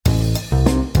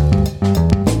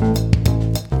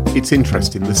It's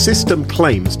interesting. The system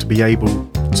claims to be able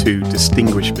to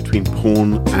distinguish between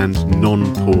porn and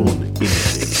non-porn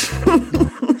images.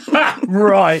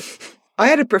 Right. I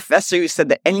had a professor who said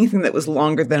that anything that was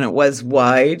longer than it was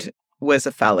wide was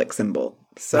a phallic symbol.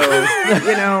 So,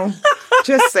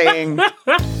 just saying.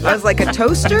 I was like, a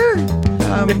toaster?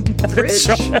 Fridge?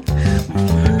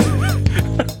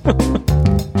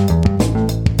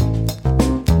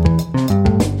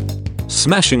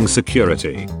 Smashing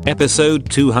Security, Episode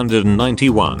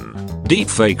 291.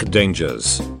 Deepfake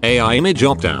Dangers, AI Image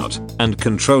Opt-out, and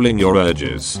Controlling Your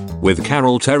Urges, with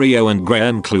Carol Theriault and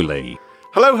Graham Cluley.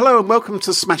 Hello, and welcome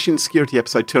to Smashing Security,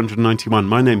 Episode 291.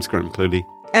 My name's Graham Cluley.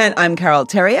 And I'm Carol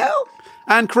Theriault.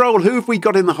 And Carol, who have we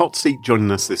got in the hot seat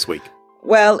joining us this week?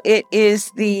 Well, it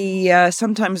is the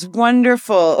sometimes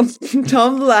wonderful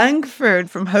Tom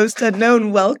Langford from Host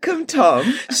Unknown. Welcome,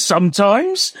 Tom.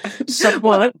 Sometimes.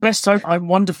 Well, best hope I'm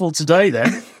wonderful today,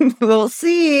 then. We'll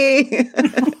see.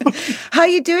 How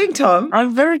you doing, Tom?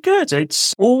 I'm very good.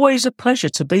 It's always a pleasure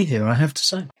to be here, I have to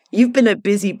say. You've been a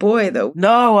busy boy, though.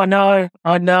 No, I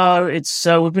know. It's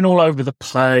we've been all over the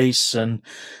place, and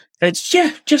it's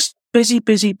just busy.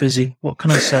 What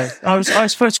can I say? I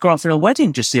was photographing a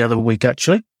wedding just the other week,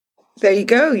 actually. There you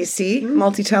go. You see,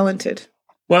 multi-talented.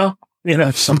 Well,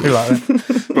 something like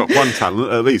that. Well, one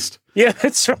talent at least. Yeah,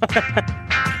 that's right.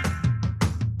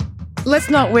 Let's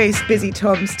not waste busy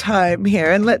Tom's time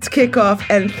here, and let's kick off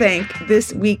and thank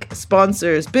this week's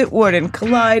sponsors, Bitwarden,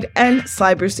 Collide, and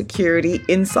Cybersecurity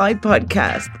Inside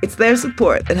Podcast. It's their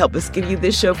support that help us give you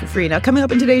this show for free. Now, coming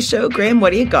up in today's show, Graham,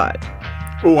 what do you got?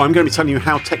 Oh, I'm going to be telling you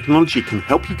how technology can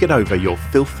help you get over your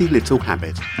filthy little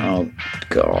habit. Oh,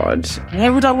 God.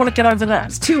 Why would I want to get over that?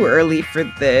 It's too early for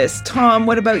this. Tom,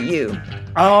 what about you?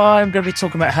 I'm going to be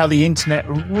talking about how the internet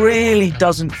really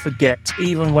doesn't forget,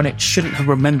 even when it shouldn't have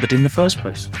remembered in the first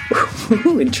place.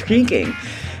 Ooh, intriguing.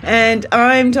 And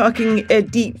I'm talking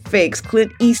deep fakes,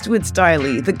 Clint Eastwood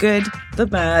style-y, the good, the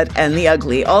bad, and the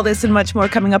ugly. All this and much more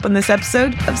coming up on this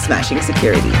episode of Smashing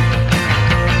Security.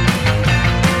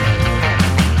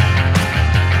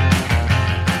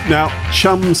 Now,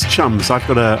 chums, I've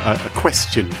got a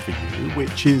question for you,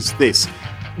 which is this.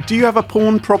 Do you have a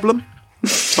porn problem?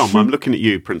 Tom, I'm looking at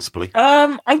you principally.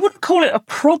 I wouldn't call it a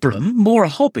problem, more a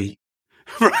hobby.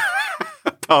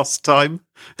 Pastime?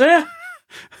 Yeah.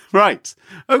 Right.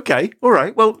 Okay. All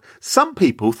right. Well, some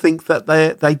people think that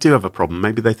they do have a problem.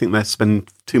 Maybe they think they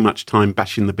spend too much time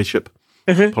bashing the bishop,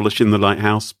 polishing the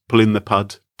lighthouse, pulling the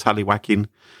pud, tallywhacking.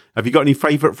 Have you got any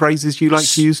favourite phrases you like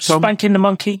to use, Tom? Spanking the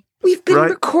monkey. We've been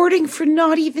recording for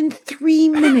not even 3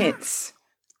 minutes.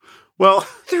 Well,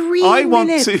 3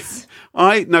 minutes.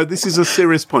 No, this is a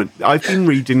serious point. I've been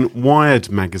reading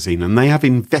Wired magazine, and they have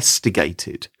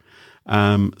investigated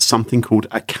something called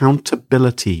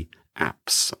accountability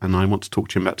apps, and I want to talk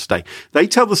to you about today. They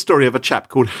tell the story of a chap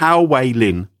called Hao Wei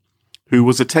Lin, who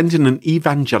was attending an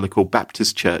evangelical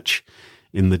Baptist church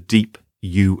in the deep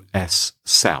US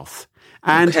South,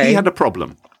 and he had a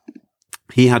problem.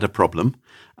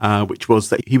 Which was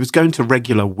that he was going to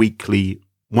regular weekly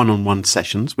one-on-one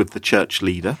sessions with the church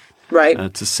leader,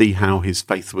 right, to see how his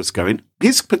faith was going.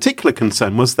 His particular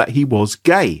concern was that he was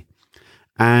gay,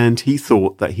 and he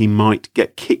thought that he might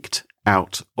get kicked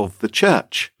out of the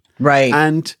church. Right.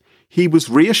 And he was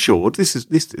reassured, this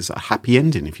is a happy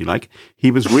ending, if you like, he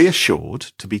was reassured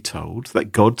to be told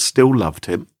that God still loved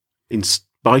him, in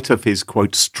spite of his,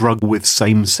 quote, struggle with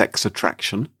same-sex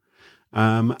attraction.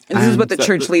 And this is what the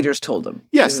church leaders told him.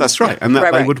 Yes, that's right. And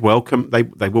that they would welcome,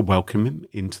 they will welcome him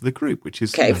into the group, which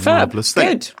is a marvelous thing.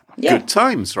 Good. Yeah. Good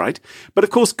times, right? But of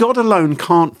course, God alone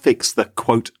can't fix the,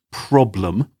 quote,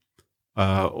 problem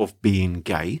of being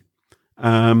gay.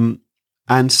 And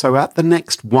so at the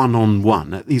next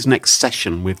one-on-one, at his next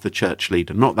session with the church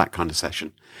leader, not that kind of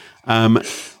session,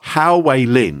 Hao Wei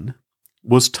Lin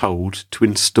was told to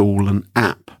install an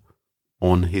app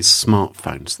on his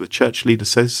smartphone. So the church leader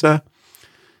says,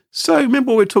 so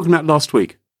remember what we were talking about last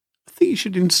week? I think you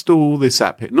should install this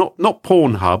app here. Not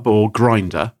Pornhub or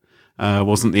Grindr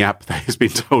wasn't the app that he's been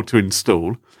told to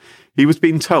install. He was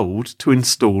being told to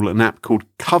install an app called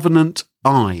Covenant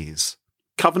Eyes.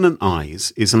 Covenant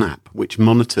Eyes is an app which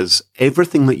monitors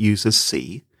everything that users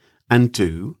see and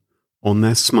do on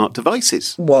their smart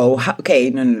devices. Whoa. Okay,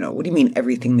 no. What do you mean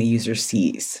everything the user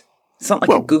sees? It's not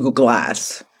like a Google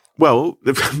Glass. Well,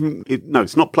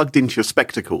 it's not plugged into your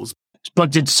spectacles. It's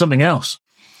plugged into something else.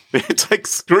 It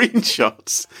takes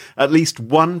screenshots, at least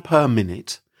one per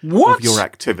minute of your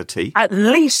activity. At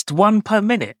least one per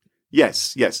minute?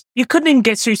 Yes. You couldn't even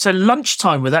get through to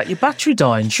lunchtime without your battery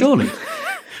dying, surely.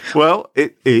 Well,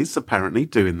 it is apparently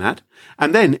doing that.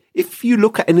 And then if you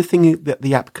look at anything that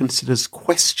the app considers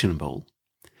questionable,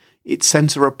 it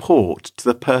sends a report to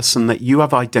the person that you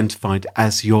have identified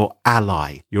as your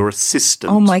ally, your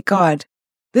assistant. Oh my God.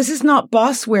 This is not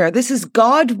bossware. This is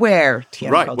Godware,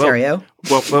 TM Right. Calterio.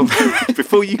 Well,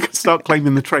 before you can start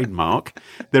claiming the trademark,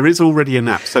 there is already an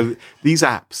app. So these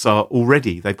apps are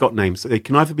already, they've got names. They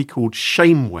can either be called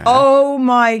shameware Oh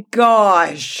my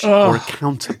gosh. or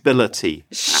accountability.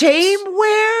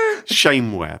 Shameware?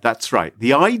 Shameware, that's right.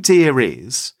 The idea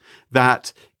is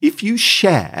that if you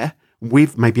share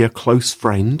with maybe a close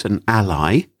friend, an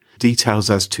ally, details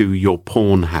as to your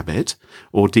porn habit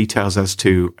or details as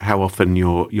to how often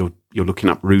you're looking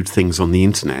up rude things on the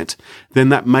internet, then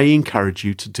that may encourage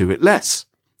you to do it less.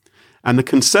 And the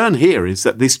concern here is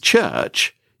that this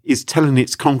church is telling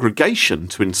its congregation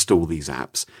to install these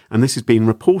apps, and this is being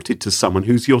reported to someone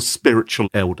who's your spiritual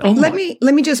elder. Let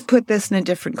me just put this in a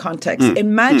different context.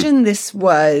 Imagine this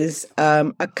was a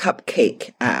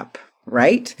cupcake app,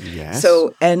 right? Yes.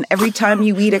 So, and every time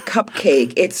you eat a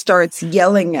cupcake, it starts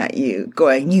yelling at you,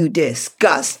 going, "You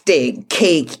disgusting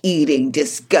cake eating,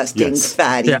 disgusting Yes.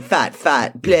 fatty,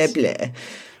 fat, blah blah."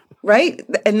 Right,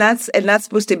 and that's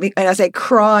supposed to be. And as I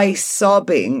cry,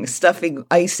 sobbing, stuffing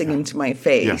icing into my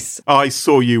face. Yes. I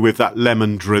saw you with that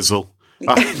lemon drizzle.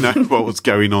 I know what was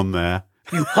going on there.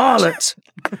 You harlot.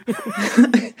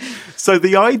 So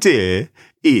the idea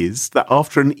is that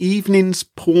after an evening's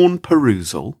porn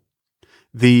perusal,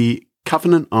 the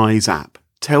Covenant Eyes app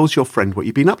tells your friend what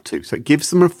you've been up to. So it gives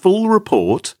them a full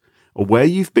report of where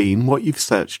you've been, what you've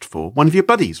searched for. One of your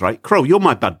buddies, right? Kroll, you're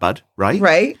my bud, right?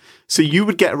 Right. So you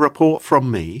would get a report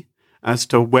from me as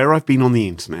to where I've been on the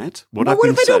internet, what Well, I've what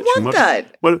been if I don't searching. want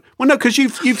that? Well, no, because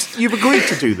you've agreed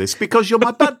to do this because you're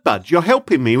my bud. You're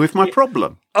helping me with my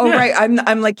problem. Oh, Yeah. right.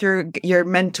 I'm like your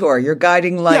mentor, your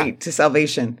guiding light to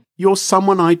salvation. You're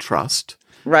someone I trust.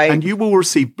 Right. And you will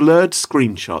receive blurred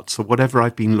screenshots of whatever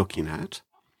I've been looking at.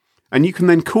 And you can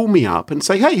then call me up and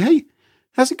say, hey,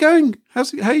 how's it going? How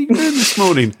are you doing this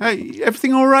morning? Hey,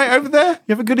 everything all right over there?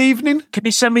 You have a good evening? Can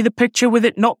you send me the picture with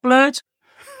it not blurred?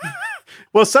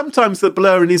 Well, sometimes the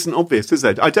blurring isn't obvious, is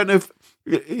it? I don't know if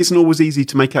it isn't always easy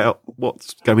to make out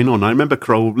what's going on. I remember,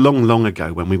 Kroll, long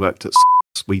ago when we worked at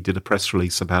we did a press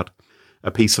release about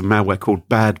a piece of malware called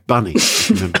Bad Bunny. If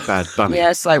you remember Bad Bunny?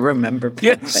 Yes, I remember.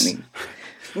 Yes. Funny.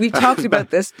 We talked about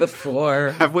this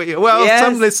before. Have we? Well, Yes.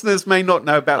 some listeners may not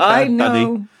know about I Bad know.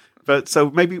 Bunny. But so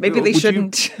maybe Maybe they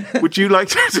shouldn't. Would you like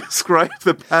to describe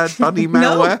the Bad Bunny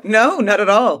malware? No, not at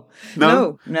all.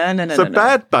 No? No. So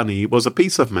Bad Bunny was a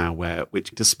piece of malware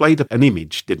which displayed an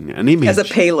image, didn't it? An image As a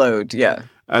payload, yeah.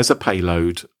 as a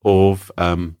payload of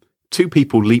two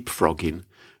people leapfrogging,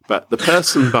 but the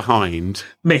person behind.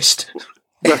 Missed.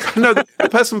 No, the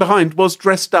person behind was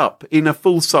dressed up in a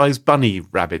full-size bunny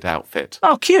rabbit outfit.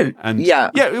 Oh, cute. And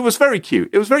Yeah. it was very cute.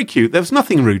 It was very cute. There was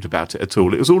nothing rude about it at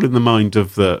all. It was all in the mind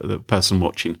of the person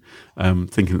watching,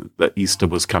 thinking that Easter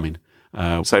was coming.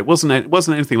 So it wasn't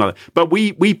anything like that. But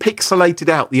we pixelated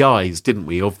out the eyes, didn't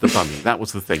we, of the bunny? That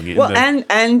was the thing. Well,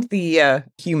 and the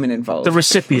human involved. The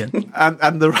recipient.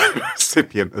 and the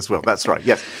recipient as well. That's right.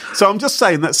 Yes. So I'm just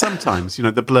saying that sometimes,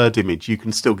 the blurred image, you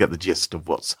can still get the gist of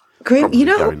what's Graham, probably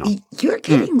going on. you're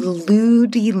getting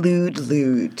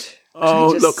lewd.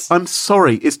 Oh, look, I'm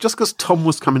sorry. It's just because Tom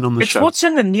was coming on the It's show. what's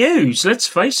in the news. Let's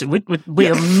face it. We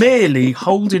are merely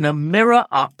holding a mirror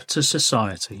up to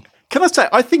society. Can I say,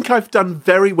 I think I've done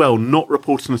very well not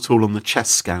reporting at all on the chess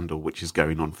scandal, which is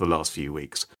going on for the last few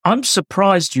weeks. I'm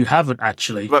surprised you haven't,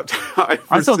 actually. But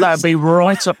I thought that would be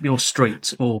right up your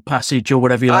street or passage or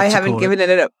whatever you like I to haven't call given it.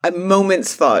 it a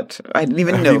moment's thought. I didn't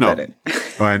even know you about not? it.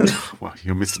 Well,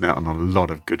 you're missing out on a lot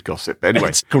of good gossip. Anyway,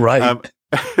 It's great.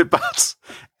 But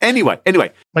anyway,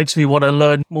 Makes me want to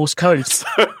learn Morse code.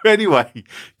 anyway,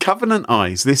 Covenant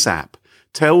Eyes, this app,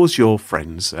 tells your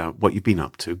friends what you've been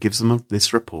up to, gives them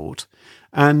this report,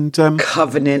 and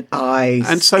Covenant Eyes.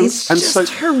 And so- it's and just so-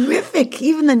 horrific.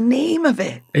 Even the name of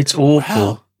it. It's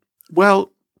awful.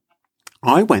 well,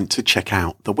 I went to check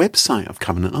out the website of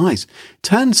Covenant Eyes.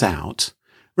 Turns out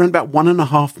around about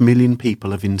 1.5 million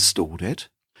people have installed it.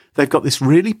 They've got this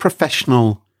really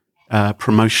professional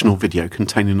promotional video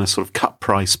containing a sort of cut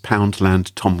price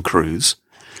Poundland Tom Cruise,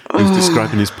 who's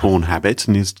describing his porn habit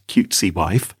and his cutesy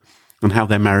wife and how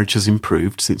their marriage has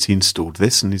improved since he installed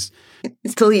this, and his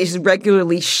Still, he's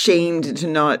regularly shamed into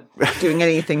not doing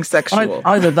anything sexual.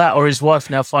 Either that or his wife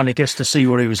now finally gets to see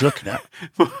what he was looking at.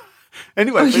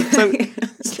 anyway. So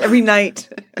Every night.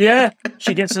 Yeah,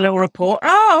 she gets a little report.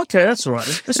 Oh, okay, that's all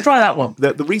right. Let's try that one.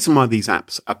 The reason why these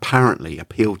apps apparently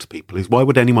appeal to people is why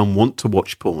would anyone want to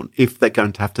watch porn if they're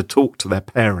going to have to talk to their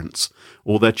parents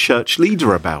or their church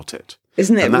leader about it?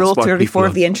 Isn't it And that's Rule why 34 of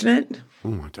people the internet?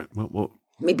 Oh, I don't. What?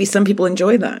 Maybe some people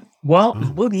enjoy that. Well,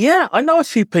 yeah, I know a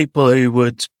few people who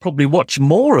would probably watch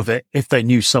more of it if they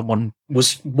knew someone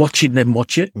was watching them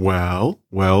watch it. Well,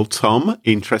 Tom,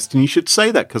 interesting you should say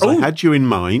that because I had you in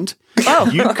mind. Oh.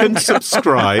 You can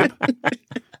subscribe.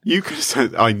 You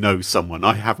can. I know someone.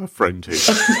 I have a friend who.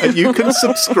 You can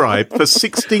subscribe for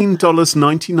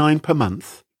 $16.99 per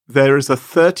month. There is a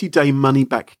 30-day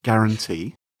money-back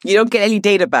guarantee. You don't get any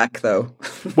data back, though.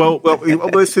 Well,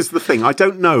 this is the thing. I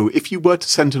don't know. If you were to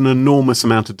send an enormous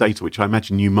amount of data, which I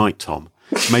imagine you might, Tom,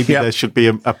 maybe there should be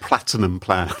a platinum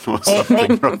plan or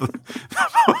something.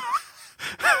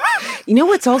 You know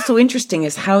what's also interesting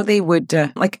is how they would,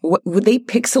 would they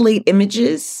pixelate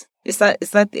images? Is that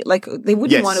like they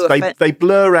wouldn't want to offend? They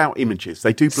blur out images.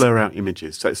 They do blur out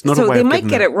images, so it's not a way. So they of might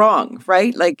get it wrong,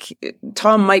 right? Like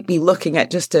Tom might be looking at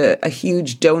just a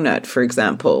huge donut, for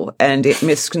example, and it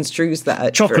misconstrues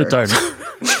that chocolate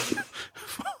donut.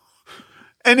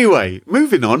 Anyway,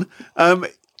 moving on.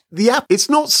 The app, it's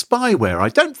not spyware. I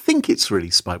don't think it's really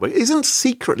spyware. It isn't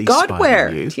secretly Godware,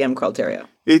 spying you. TM Qualterio.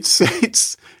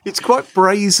 It's quite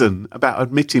brazen about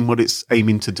admitting what it's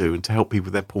aiming to do and to help people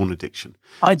with their porn addiction.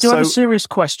 I do have a serious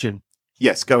question.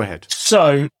 Yes, go ahead.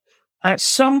 So, at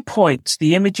some point,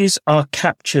 the images are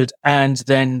captured and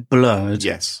then blurred.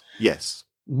 Yes.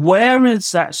 Where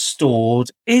is that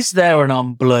stored? Is there an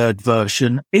unblurred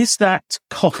version? Is that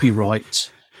copyright?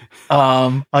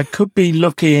 I could be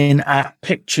looking at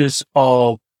pictures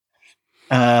of,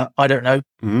 I don't know,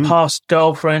 past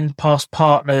girlfriend, past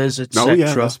partners, etc. Oh,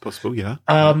 yeah, that's possible, yeah.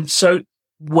 So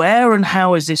where and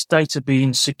how is this data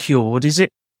being secured? Is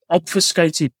it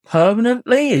obfuscated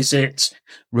permanently? Is it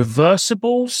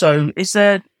reversible? So is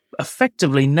there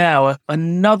effectively now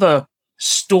another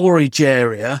storage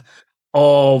area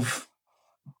of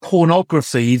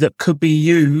pornography that could be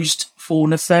used for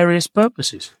nefarious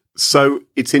purposes? So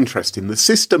it's interesting. The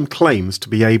system claims to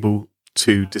be able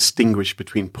to distinguish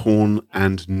between porn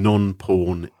and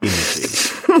non-porn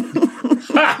images.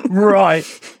 Right.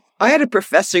 I had a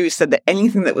professor who said that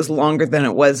anything that was longer than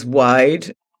it was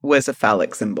wide was a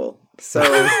phallic symbol. So,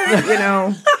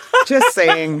 just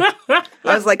saying. I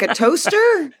was like, a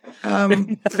toaster?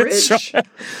 Fridge?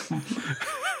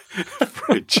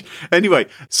 Fridge. Anyway,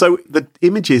 so the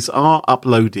images are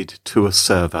uploaded to a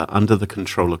server under the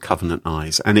control of Covenant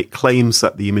Eyes, and it claims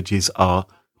that the images are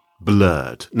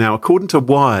blurred. Now, according to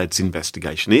Wired's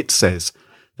investigation, it says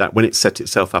that when it set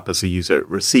itself up as a user, it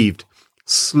received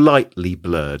slightly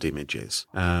blurred images.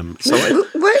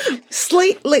 What?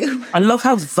 Slightly? I love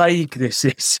how vague this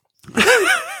is.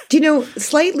 Do you know,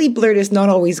 slightly blurred is not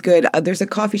always good. There's a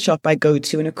coffee shop I go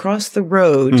to, and across the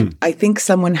road, I think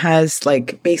someone has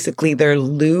basically their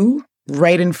loo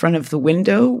right in front of the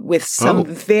window with some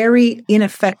very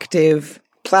ineffective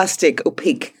plastic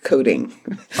opaque coating.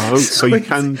 Oh, so you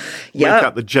can make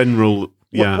out the general.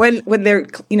 Yeah. When they're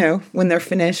when they're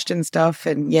finished and stuff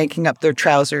and yanking up their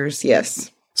trousers, yes.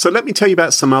 So let me tell you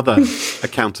about some other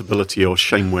accountability or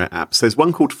shameware apps. There's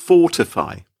one called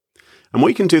Fortify. And what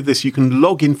you can do with this, you can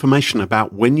log information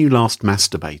about when you last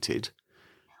masturbated,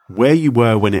 where you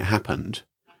were when it happened.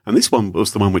 And this one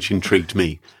was the one which intrigued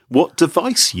me. What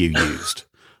device you used.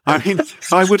 I mean,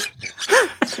 I would...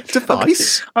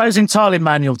 Device? I was entirely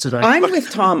manual today. I'm with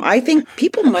Tom. I think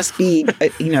people must be,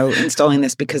 installing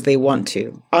this because they want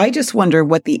to. I just wonder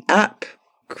what the app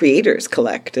creators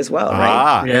collect as well,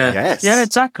 right? Yes. Yeah,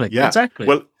 exactly. Yeah. Exactly.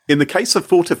 Well, in the case of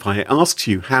Fortify, it asks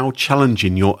you how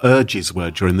challenging your urges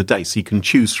were during the day. So you can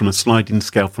choose from a sliding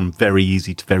scale from very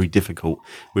easy to very difficult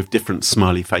with different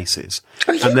smiley faces.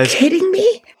 Are you kidding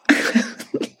me?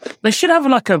 They should have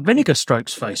a vinegar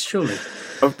strokes face, surely.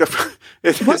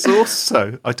 There's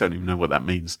also, I don't even know what that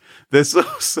means. There's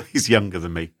also, he's younger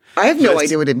than me. I have no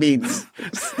idea what it means.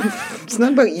 It's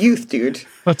not about youth, dude.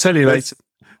 I'll tell you later.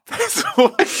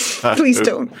 Please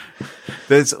don't.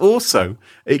 There's also,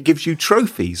 it gives you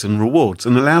trophies and rewards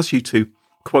and allows you to,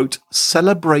 quote,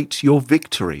 celebrate your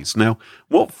victories. Now,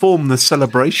 what form the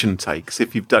celebration takes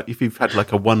if you've had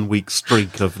like a 1 week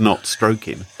streak of not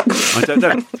stroking, I don't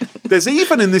know. There's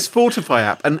even in this Fortify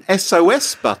app an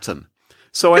SOS button.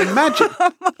 So I imagine...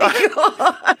 Oh my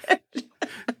God.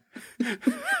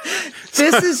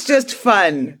 This is just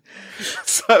fun.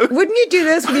 So, wouldn't you do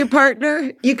this with your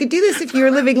partner? You could do this if you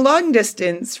were living long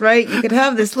distance, right? You could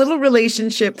have this little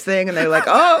relationship thing, and they're like,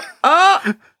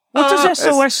 what does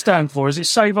SOS stand for? Is it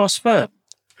Save Our Sperm?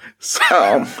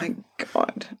 Oh my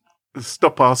God.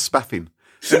 Stop our spaffing.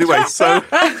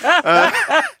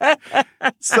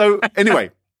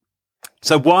 Anyway,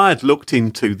 so Wired looked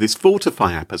into this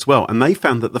Fortify app as well, and they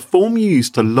found that the form you use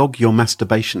to log your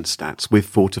masturbation stats with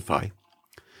Fortify,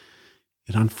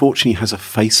 it unfortunately has a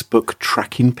Facebook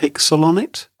tracking pixel on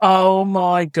it. Oh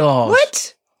my God.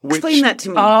 What? Explain that to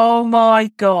me. Oh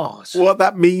my God. What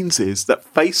that means is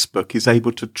that Facebook is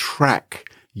able to track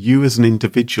you as an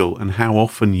individual and how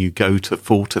often you go to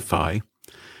Fortify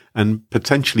and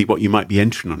potentially what you might be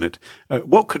entering on it.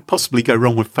 What could possibly go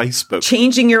wrong with Facebook?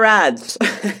 Changing your ads.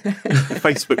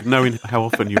 Facebook knowing how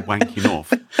often you're wanking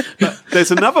off. But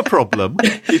there's another problem.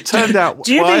 It turned out...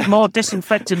 Do you need more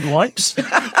disinfectant wipes?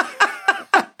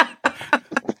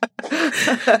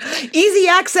 Easy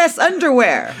access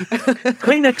underwear.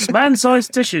 Kleenex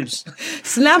man-sized tissues.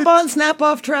 Snap-on,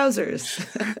 snap-off trousers.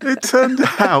 It turned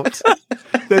out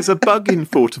there's a bug in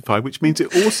Fortify, which means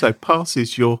it also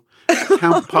passes your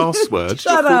account password,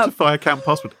 your Fortify account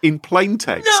password, in plain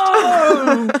text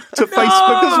to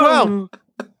Facebook as well.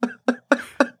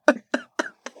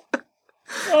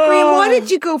 Graham, why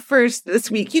did you go first this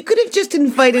week? You could have just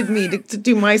invited me to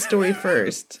do my story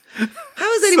first.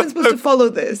 How is anyone supposed to follow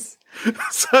this?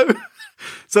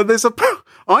 So there's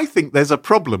I think there's a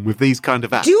problem with these kind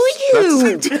of apps. Do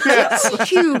you?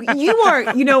 Yes. You are,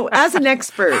 as an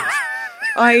expert,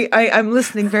 I'm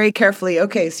listening very carefully.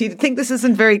 Okay, so you think this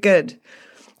isn't very good.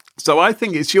 So I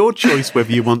think it's your choice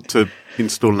whether you want to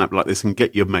install an app like this and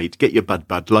get your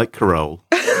bud like Carole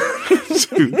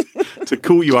to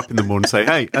call you up in the morning and say,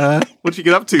 hey, what did you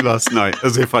get up to last night?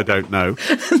 As if I don't know.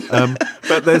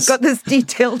 But I've got this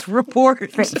detailed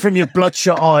report. From your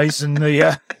bloodshot eyes and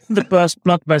the burst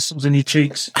blood vessels in your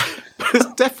cheeks. But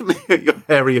it's definitely your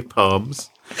hairier palms.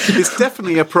 It's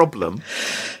definitely a problem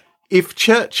if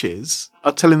churches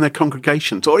are telling their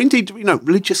congregations, or indeed,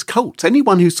 religious cults,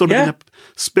 anyone who's sort of in a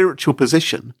spiritual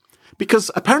position, because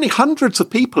apparently hundreds of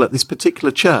people at this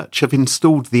particular church have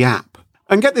installed the app.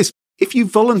 And get this, if you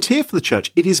volunteer for the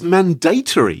church, it is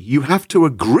mandatory. You have to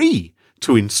agree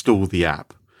to install the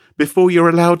app before you're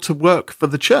allowed to work for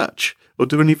the church or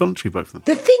do any voluntary work for them.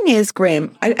 The thing is,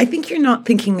 Graham, I think you're not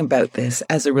thinking about this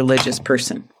as a religious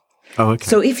person. Oh, okay.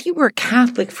 So if you were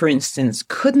Catholic, for instance,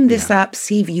 couldn't this app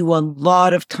save you a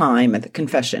lot of time at the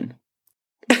confession?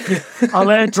 I'll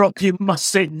airdrop you my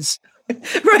sins.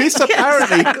 Right, This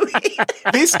apparently, exactly.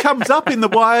 this comes up in the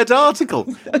Wired article.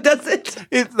 Does it?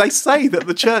 They say that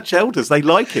the church elders, they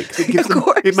like it because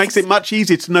it makes it much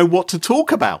easier to know what to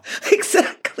talk about.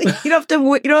 Exactly. You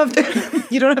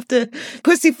don't have to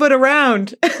pussyfoot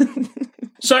around.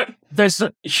 So there's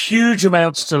huge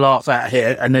amounts to laugh at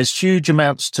here, and there's huge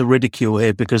amounts to ridicule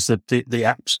here because the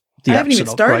apps. I haven't even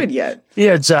started yet.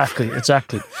 Yeah, exactly.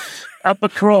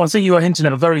 But Carole, I think you were hinting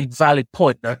at a very valid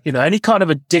point. Any kind of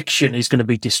addiction is going to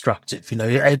be destructive.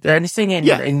 Anything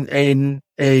in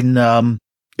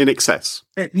excess.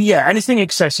 Anything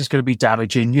excess is going to be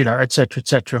damaging. Et cetera, et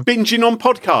cetera. Binging on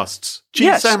podcasts,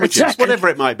 cheese sandwiches, exactly. whatever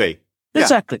it might be.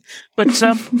 Exactly.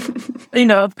 Yeah.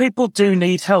 But, people do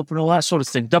need help and all that sort of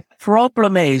thing. The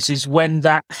problem is when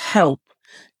that help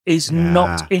is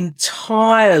not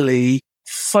entirely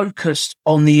focused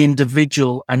on the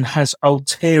individual and has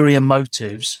ulterior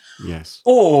motives. Yes.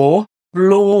 Or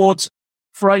flawed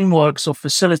frameworks or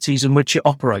facilities in which it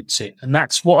operates in. And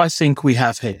that's what I think we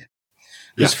have here.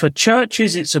 Because for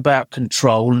churches, it's about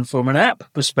control. And from an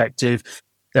app perspective,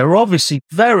 they're obviously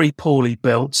very poorly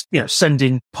built,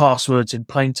 sending passwords in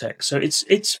plain text. So it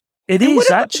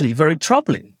is actually very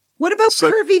troubling. What about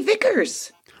pervy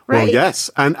vicars? Right? Well, yes.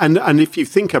 And if you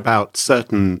think about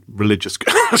certain religious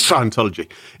Scientology,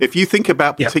 if you think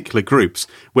about particular groups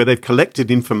where they've collected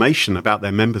information about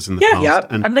their members in the past.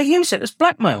 And they use it as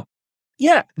blackmail.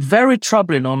 Yeah, very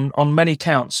troubling on many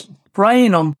counts.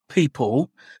 Preying on people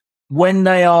when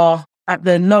they are at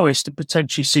their lowest and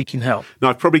potentially seeking help. Now,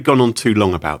 I've probably gone on too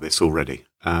long about this already,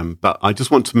 but I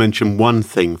just want to mention one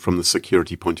thing from the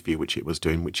security point of view, which it was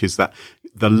doing, which is that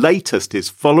the latest is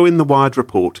following the Wired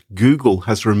report, Google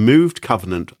has removed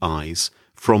Covenant Eyes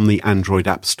from the Android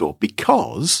App Store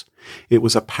because it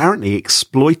was apparently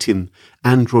exploiting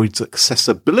Android's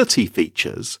accessibility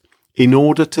features in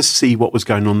order to see what was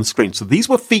going on the screen. So these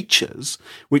were features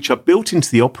which are built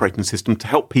into the operating system to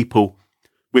help people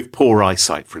with poor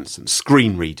eyesight, for instance,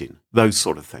 screen reading, those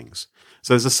sort of things.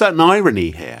 So there's a certain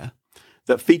irony here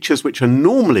that features which are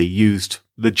normally used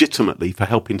legitimately for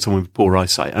helping someone with poor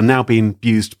eyesight are now being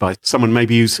used by someone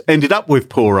maybe who's ended up with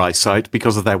poor eyesight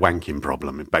because of their wanking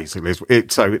problem. Basically,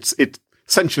 so it's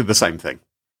essentially the same thing.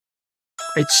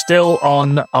 It's still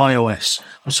on iOS.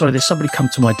 I'm sorry, there's somebody come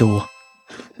to my door.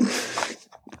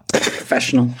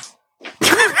 Professional.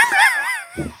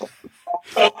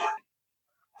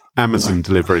 Amazon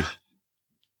delivery.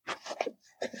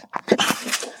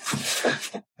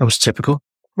 That was typical.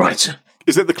 Right.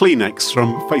 Is it the Kleenex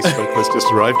from Facebook that's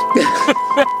just arrived?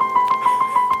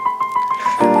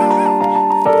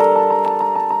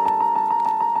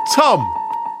 Tom,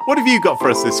 what have you got for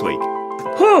us this week?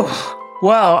 Whew.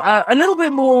 Well, a little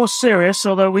bit more serious,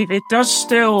 although it does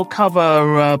still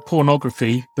cover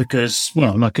pornography because,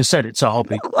 well, like I said, it's a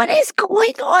hobby. What is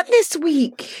going on this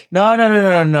week? No.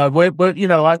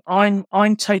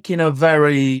 I'm taking a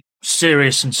very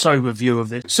serious and sober view of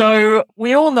this. So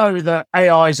we all know that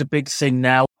AI is a big thing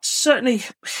now. Certainly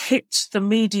hit the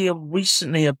media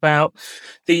recently about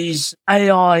these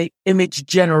AI image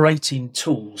generating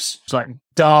tools like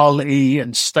DALL-E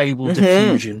and Stable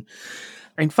Diffusion.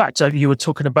 In fact, you were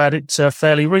talking about it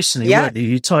fairly recently, weren't you?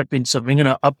 You type in something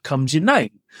and up comes your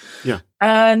name. Yeah.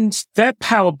 And they're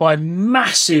powered by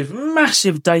massive,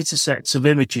 massive data sets of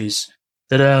images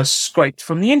that are scraped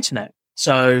from the internet.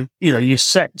 So, you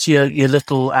set your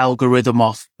little algorithm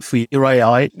off for your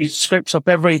AI. It scrapes up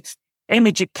every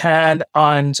image it can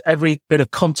and every bit of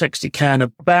context it can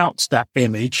about that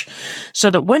image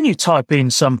so that when you type in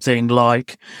something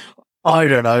like, I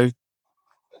don't know,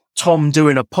 Tom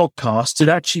doing a podcast, it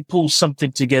actually pulls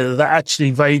something together that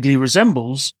actually vaguely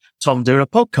resembles Tom doing a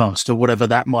podcast or whatever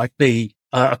that might be,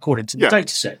 according to the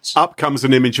data sets. Up comes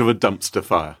an image of a dumpster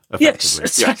fire, effectively. Yes,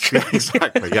 exactly. Yes,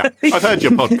 exactly, yeah. I've heard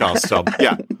your podcast, Tom.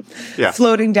 Yeah.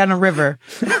 Floating down a river.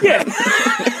 Yeah.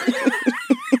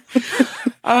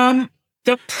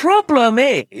 The problem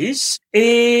is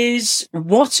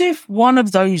what if one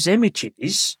of those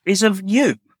images is of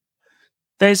you?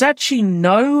 There's actually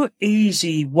no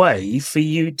easy way for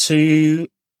you to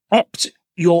opt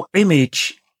your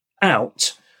image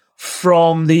out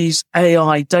from these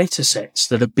AI data sets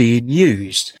that are being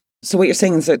used. So what you're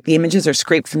saying is that the images are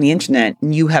scraped from the internet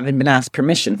and you haven't been asked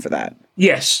permission for that.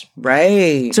 Yes.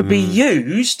 Right. To be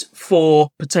used for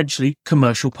potentially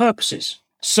commercial purposes.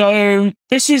 So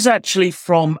this is actually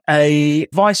from a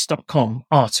Vice.com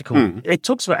article. It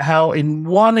talks about how in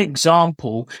one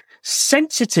example,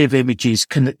 sensitive images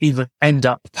can even end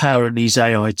up powering these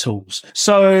AI tools.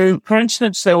 So, for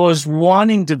instance, there was one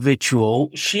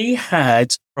individual, she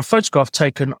had a photograph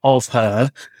taken of her,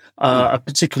 a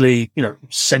particularly,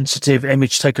 sensitive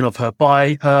image taken of her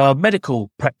by her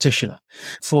medical practitioner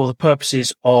for the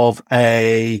purposes of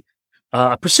a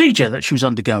procedure that she was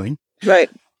undergoing. Right.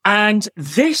 And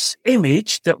this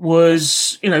image that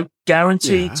was,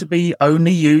 guaranteed to be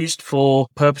only used for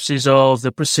purposes of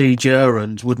the procedure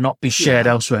and would not be shared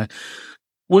elsewhere,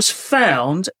 was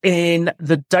found in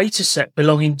the data set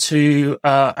belonging to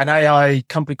an AI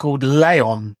company called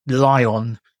Laion,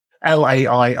 Laion,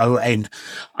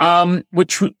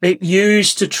 which it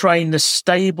used to train the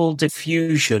Stable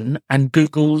Diffusion and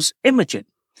Google's imaging.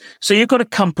 So you've got a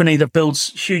company that builds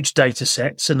huge data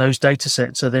sets, and those data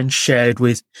sets are then shared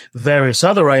with various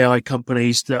other AI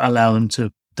companies that allow them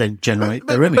to then generate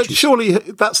their images. But surely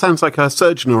that sounds like a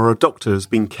surgeon or a doctor has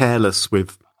been careless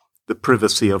with the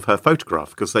privacy of her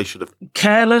photograph, because they should have...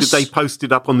 Careless? Did they post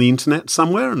it up on the internet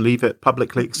somewhere and leave it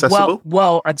publicly accessible?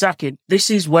 Well, exactly.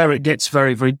 This is where it gets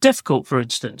very, very difficult, for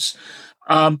instance,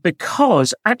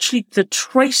 because actually the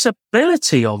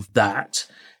traceability of that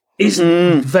is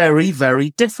very,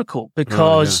 very difficult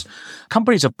because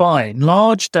companies are buying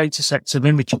large data sets of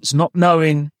images, not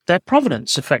knowing their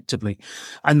provenance effectively.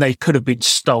 And they could have been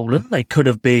stolen. They could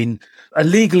have been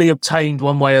illegally obtained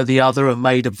one way or the other and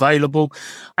made available.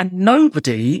 And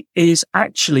nobody is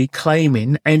actually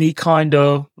claiming any kind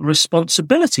of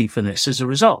responsibility for this as a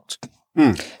result.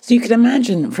 So you could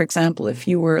imagine, for example, if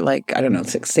you were like, I don't know,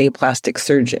 say a plastic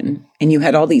surgeon and you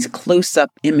had all these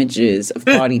close-up images of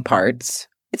body parts.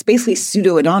 It's basically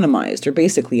pseudo-anonymized or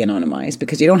basically anonymized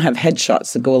because you don't have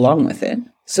headshots that go along with it.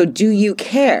 So do you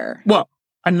care? Well,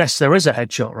 unless there is a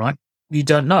headshot, right? You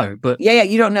don't know, but... Yeah,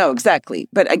 you don't know, exactly.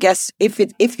 But I guess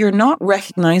if you're not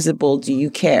recognizable, do you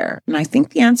care? And I think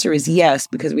the answer is yes,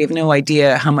 because we have no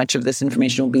idea how much of this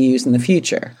information will be used in the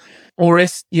future. Or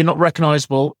if you're not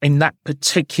recognizable in that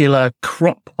particular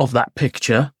crop of that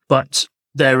picture, but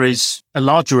there is a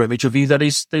larger image of you that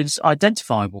is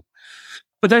identifiable.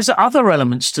 But there's other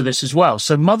elements to this as well.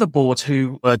 So Motherboard,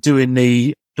 who are doing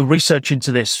the research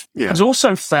into this, has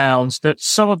also found that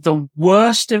some of the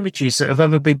worst images that have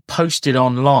ever been posted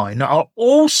online are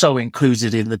also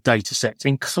included in the data set,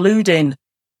 including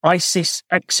ISIS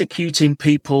executing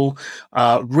people,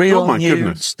 real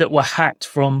nudes that were hacked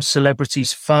from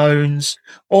celebrities' phones,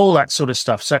 all that sort of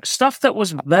stuff. So stuff that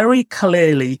was very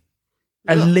clearly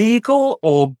illegal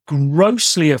or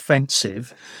grossly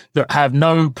offensive that have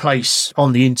no place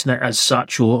on the internet as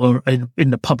such or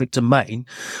in the public domain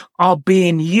are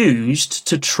being used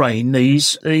to train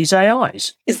these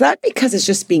AIs. Is that because it's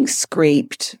just being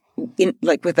scraped in,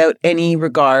 like, without any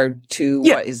regard to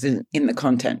what is in the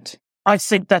content? I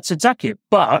think that's exactly it.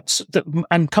 But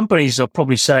and companies are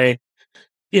probably saying,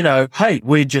 hey,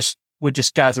 we're just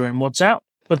gathering what's out,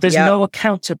 but there's no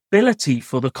accountability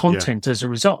for the content as a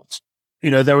result.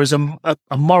 There is a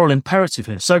moral imperative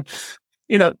here. So,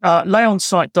 Lay On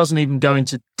Site doesn't even go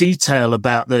into detail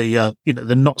about the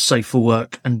not safe for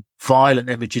work and violent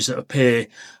images that appear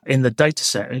in the data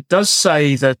set. It does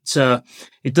say that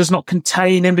it does not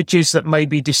contain images that may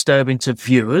be disturbing to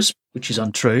viewers, which is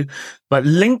untrue, but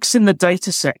links in the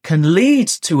data set can lead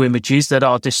to images that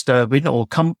are disturbing or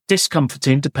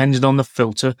discomforting depending on the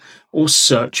filter or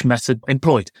search method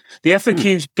employed. The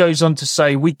FAQ goes on to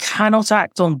say we cannot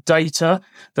act on data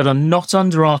that are not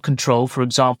under our control, for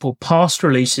example, past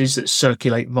releases that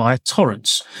circulate via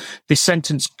torrents. This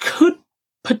sentence could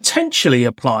potentially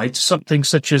apply to something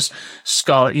such as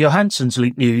Scarlett Johansson's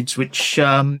leaked nudes, which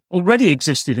already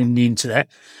existed in the internet,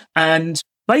 and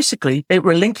basically it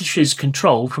relinquishes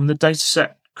control from the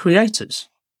dataset creators.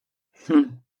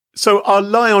 So are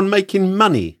Lion making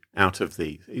money out of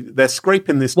these? They're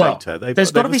scraping this data.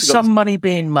 There's got to be some money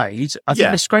being made. I think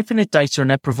they're scraping the data and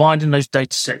they're providing those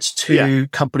data sets to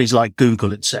companies like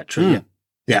Google, etc.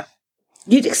 Yeah.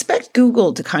 You'd expect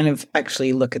Google to kind of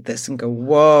actually look at this and go,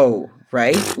 whoa,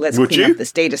 right? Let's clean up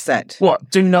this data set. What?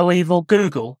 Do no evil,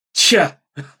 Google? Sure.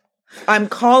 I'm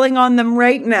calling on them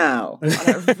right now on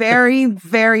a very,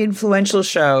 very influential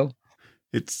show.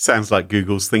 It sounds like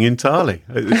Google's thing entirely.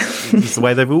 It's the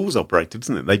way they've always operated,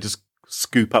 isn't it? They just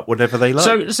scoop up whatever they like.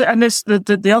 So and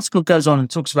the article goes on and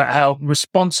talks about how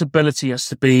responsibility has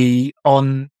to be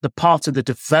on the part of the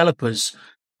developers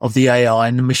of the AI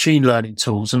and the machine learning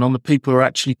tools and on the people who are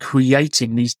actually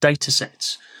creating these data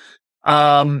sets.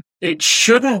 It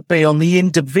shouldn't be on the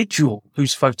individual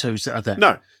whose photos are there.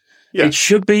 No. Yeah. It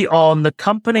should be on the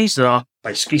companies that are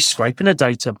basically scraping the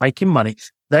data, making money.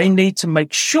 They need to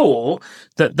make sure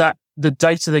that the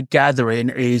data they're gathering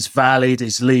is valid,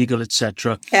 is legal,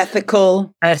 etc.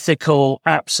 Ethical,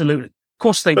 absolutely. Of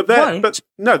course they won't. But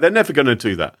no, they're never going to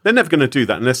do that. They're never going to do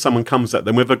that unless someone comes at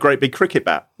them with a great big cricket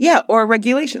bat. Yeah, or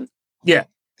regulations. Yeah.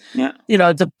 Yeah.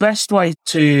 The best way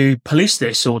to police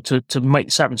this or to make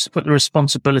this happen is to put the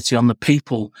responsibility on the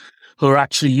people who are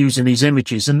actually using these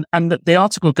images. And the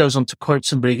article goes on to quote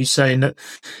somebody who's saying that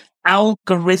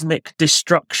algorithmic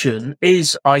destruction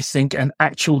is, I think, an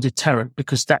actual deterrent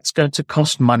because that's going to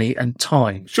cost money and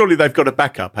time. Surely they've got a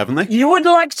backup, haven't they? You would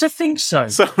like to think so.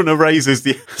 Someone erases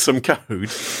some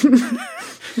code.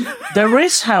 There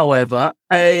is, however,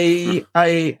 a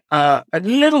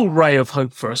little ray of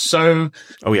hope for us. So,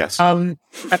 an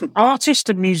artist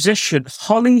and musician,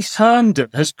 Holly Herndon,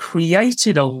 has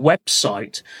created a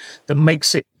website that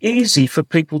makes it easy for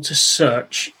people to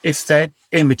search if their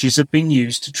images have been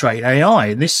used to train AI.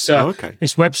 And this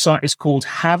this website is called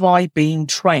Have I Been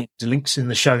Trained? The link's in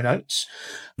the show notes.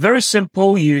 Very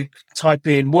simple. You type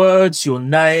in words, your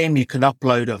name, you can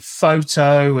upload a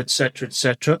photo, etc.,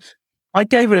 etc. I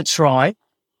gave it a try.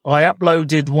 I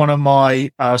uploaded one of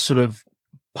my sort of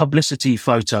publicity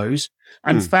photos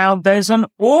and found there's an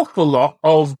awful lot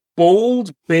of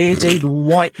bald, bearded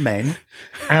white men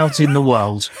out in the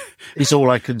world, is all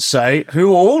I can say,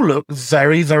 who all look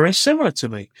very, very similar to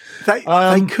me.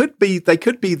 They could be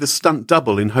the stunt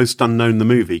double in Host Unknown, the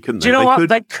movie, couldn't they? Do you know what?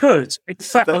 They could. In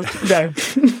fact, no.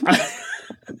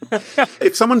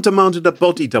 If someone demanded a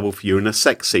body double for you in a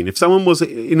sex scene, if someone was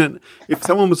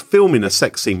filming a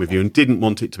sex scene with you and didn't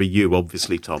want it to be you,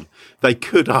 obviously, Tom, they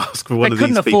could ask for one of these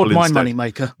people. They couldn't afford my instead.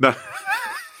 moneymaker. No.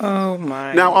 Oh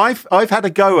my! Now I've had a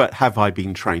go at Have I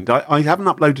Been Trained. I haven't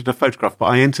uploaded a photograph, but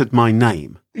I entered my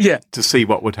name. Yeah. To see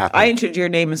what would happen. I entered your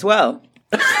name as well.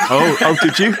 Oh,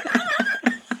 did you?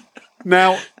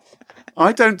 Now,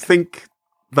 I don't think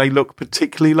they look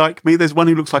particularly like me. There's one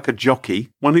who looks like a jockey,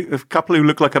 a couple who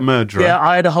look like a murderer. Yeah,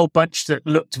 I had a whole bunch that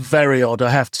looked very odd, I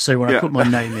have to say, when I put my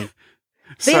name in.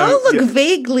 They all look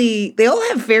vaguely... They all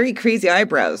have very crazy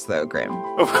eyebrows, though, Graham.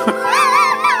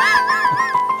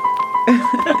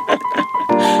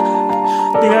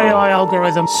 The AI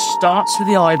algorithm starts with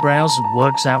the eyebrows and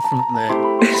works out from there.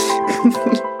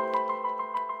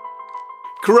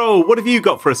 Carole, what have you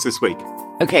got for us this week?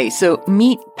 Okay, so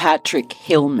meet Patrick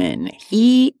Hillman.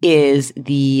 He is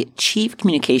the Chief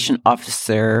Communication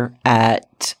Officer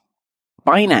at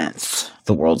Binance,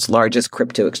 the world's largest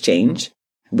crypto exchange,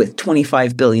 with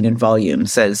 $25 billion in volume,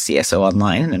 says CSO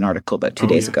Online in an article about 2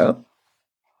 days ago.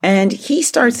 And he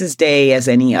starts his day as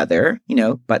any other,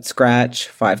 butt scratch,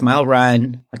 5-mile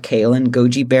run, a kale and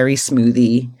goji berry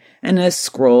smoothie, and a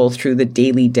scroll through the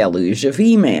daily deluge of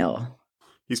email.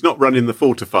 He's not running the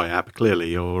Fortify app,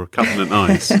 clearly, or Covenant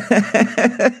Eyes.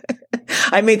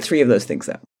 I made 3 of those things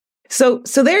up. So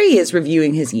there he is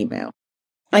reviewing his email.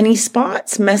 And he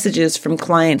spots messages from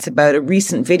clients about a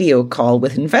recent video call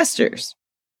with investors.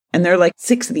 And there are like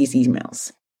 6 of these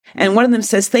emails. And one of them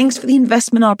says, "Thanks for the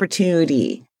investment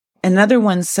opportunity." Another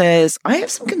one says, "I have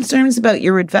some concerns about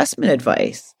your investment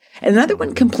advice." And another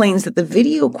one complains that the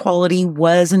video quality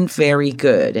wasn't very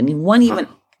good. And one even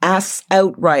asks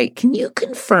outright, "Can you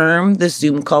confirm the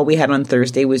Zoom call we had on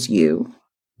Thursday was you?"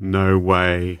 No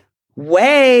way.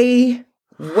 Way.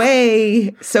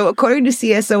 So according to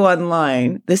CSO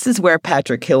Online, this is where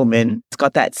Patrick Hillman has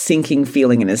got that sinking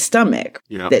feeling in his stomach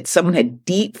that someone had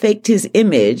deep-faked his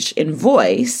image and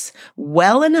voice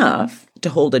well enough to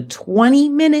hold a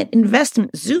 20-minute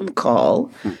investment Zoom call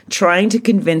trying to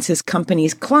convince his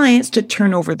company's clients to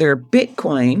turn over their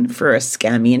Bitcoin for a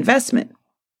scammy investment.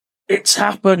 It's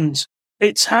happened.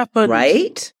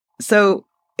 Right? So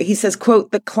he says,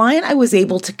 quote, "The client I was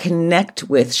able to connect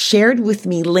with shared with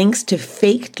me links to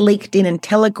faked LinkedIn and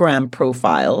Telegram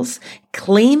profiles,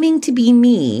 claiming to be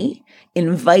me,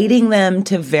 inviting them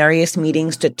to various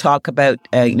meetings to talk about,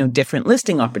 different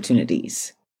listing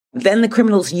opportunities. Then the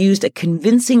criminals used a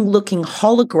convincing-looking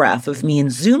holograph of me in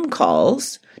Zoom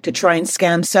calls to try and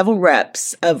scam several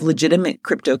reps of legitimate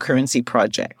cryptocurrency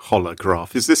projects."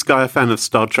 Holograph. Is this guy a fan of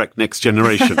Star Trek Next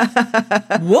Generation?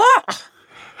 What?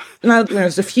 Now,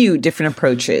 there's a few different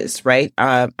approaches, right,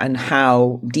 on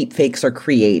how deepfakes are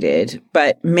created,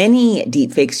 but many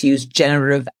deepfakes use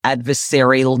generative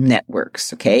adversarial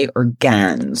networks, okay, or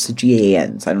GANs,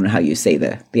 GANs. I don't know how you say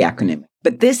the acronym.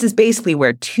 But this is basically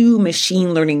where 2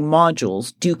 machine learning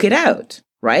modules duke it out,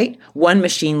 right? One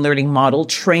machine learning model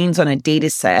trains on a data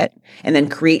set and then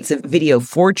creates a video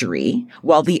forgery,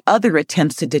 while the other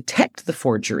attempts to detect the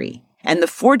forgery. And the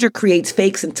forger creates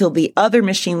fakes until the other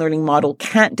machine learning model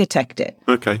can't detect it.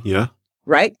 Okay, yeah.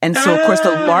 Right? And so, of course,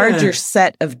 the larger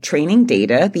set of training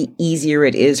data, the easier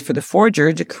it is for the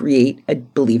forger to create a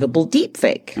believable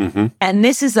deepfake. Mm-hmm. And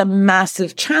this is a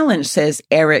massive challenge, says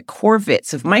Eric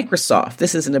Horvitz of Microsoft.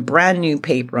 This is in a brand new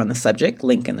paper on the subject,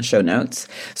 link in the show notes.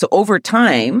 So over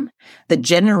time, the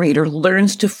generator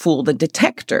learns to fool the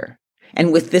detector.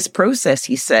 And with this process,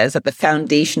 he says, at the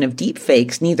foundation of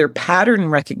deepfakes, neither pattern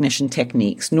recognition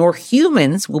techniques nor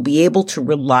humans will be able to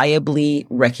reliably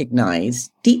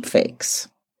recognize deepfakes.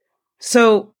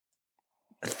 So,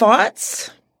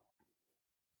 thoughts?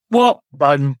 Well,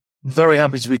 I'm very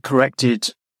happy to be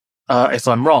corrected if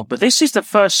I'm wrong, but this is the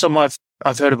first time I've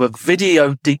heard of a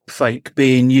video deepfake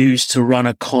being used to run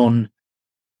a con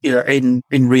in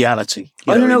reality.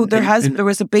 No, there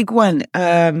was a big one,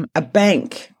 a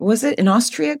bank. Was it in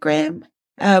Austria, Graham?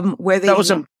 Where they... That was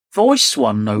a voice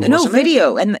one, though, No, wasn't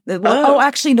video. And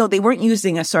actually, no, they weren't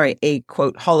using a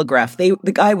quote holograph.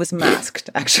 The guy was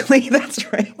masked. Actually,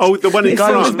 that's right. Oh, the one in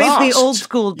France. It was basically old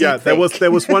school. Yeah,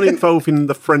 there was one involving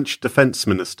the French defense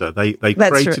minister. They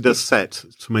created a set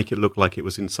to make it look like it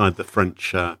was inside the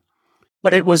French.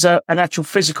 But it was an actual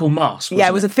physical mask. Yeah,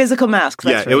 it was a physical mask.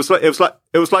 That's yeah, right.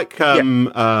 it was like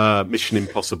Mission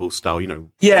Impossible style,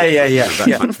 Yeah.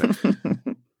 Kind of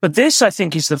thing. But this, I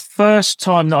think, is the first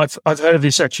time that I've heard of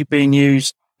this actually being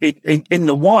used in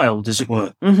the wild, as it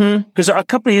were. Because a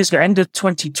couple of years ago, end of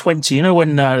 2020,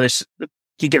 when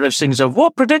you get those things of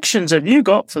what predictions have you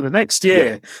got for the next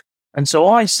year? Yeah. And so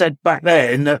I said back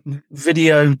then that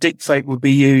video deepfake would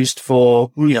be used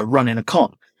for running a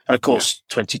con. And of course,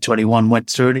 2021 went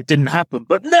through and it didn't happen.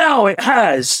 But now it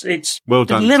has. It's well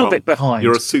done, a little Tom. bit behind.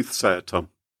 You're a soothsayer, Tom.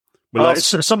 It's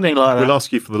something like that. We'll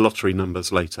ask you for the lottery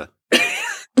numbers later.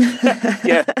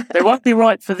 Yeah, they won't be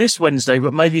right for this Wednesday,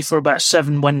 but maybe for about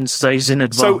 7 Wednesdays in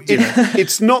advance. So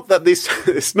it's not that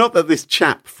this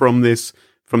chap from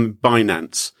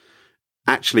Binance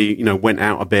actually, went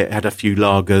out a bit, had a few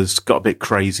lagers, got a bit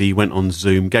crazy, went on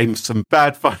Zoom, gave him some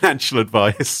bad financial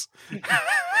advice.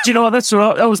 Do you know what?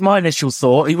 That was my initial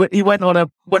thought. He went on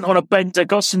a bender,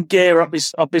 got some gear up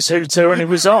his hooter, and it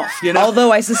was off.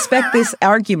 Although I suspect this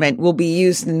argument will be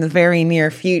used in the very near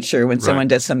future when someone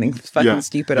does something fucking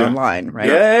stupid online, right?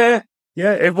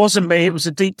 Yeah. It wasn't me. It was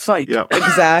a deep fake. Yeah,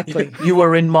 exactly. You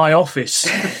were in my office.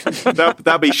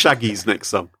 That'll be Shaggy's next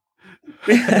song.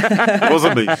 It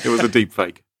wasn't me. It was a deep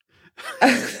fake.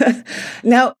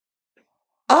 Now,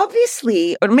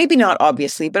 obviously, or maybe not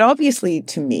obviously, but obviously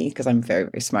to me, because I'm very,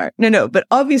 very smart. No, but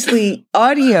obviously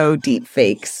audio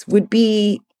deepfakes would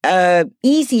be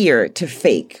easier to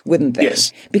fake, wouldn't they?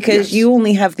 Yes. Because you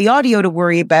only have the audio to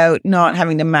worry about, not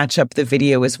having to match up the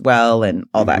video as well and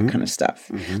all that kind of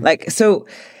stuff. Like, so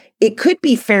it could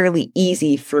be fairly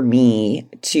easy for me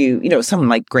to, someone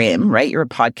like Graham, right? You're a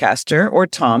podcaster, or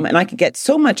Tom, and I could get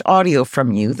so much audio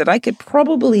from you that I could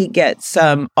probably get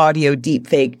some audio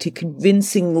deepfake to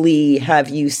convincingly have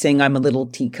you sing I'm a little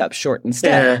teacup short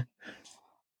instead.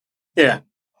 Yeah.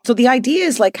 So the idea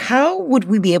is like, how would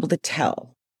we be able to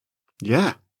tell?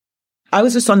 Yeah. I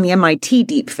was just on the MIT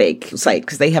deepfake site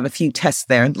because they have a few tests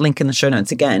there, link in the show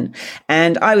notes again.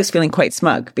 And I was feeling quite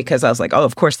smug because I was like, oh,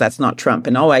 of course that's not Trump.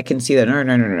 And I can see that.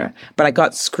 No. But I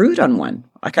got screwed on one.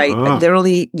 Like I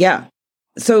literally,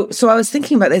 So I was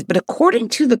thinking about this, but according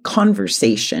to The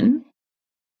Conversation,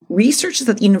 researchers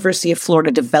at the University of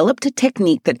Florida developed a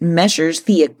technique that measures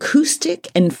the acoustic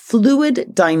and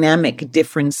fluid dynamic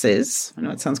differences. I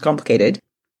know it sounds complicated,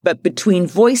 but between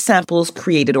voice samples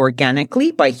created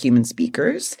organically by human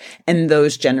speakers and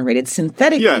those generated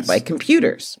synthetically by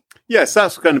computers. Yes,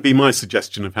 that's going to be my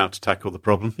suggestion of how to tackle the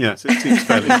problem. Yes, it seems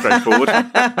fairly straightforward.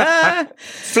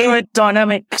 Fluid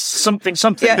dynamics, something.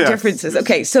 Yeah, differences.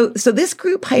 Okay, so this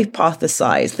group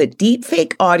hypothesized that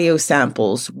deepfake audio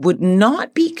samples would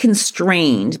not be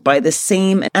constrained by the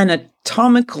same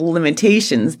anatomical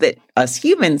limitations that us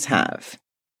humans have.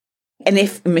 And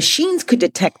if machines could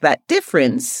detect that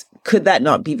difference, could that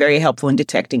not be very helpful in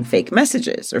detecting fake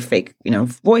messages or fake,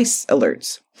 voice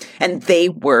alerts? And they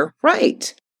were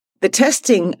right. The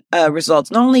testing results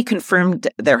not only confirmed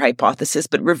their hypothesis,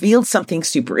 but revealed something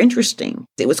super interesting.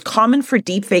 It was common for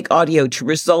deepfake audio to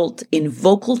result in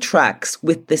vocal tracks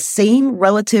with the same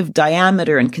relative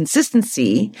diameter and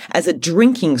consistency as a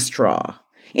drinking straw,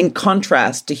 in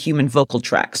contrast to human vocal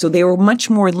tracks. So they were much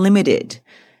more limited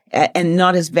and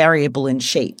not as variable in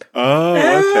shape. Oh,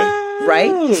 okay.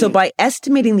 Right? So by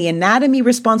estimating the anatomy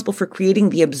responsible for creating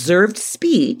the observed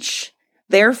speech,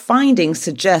 their findings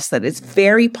suggest that it's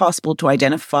very possible to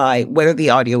identify whether the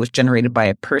audio was generated by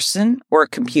a person or a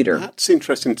computer. That's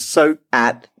interesting. So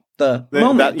at the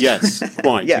moment. Yes,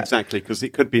 quite, exactly, because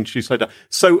it could be introduced later.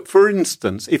 So, for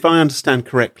instance, if I understand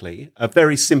correctly, a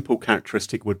very simple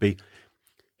characteristic would be,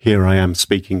 here I am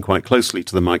speaking quite closely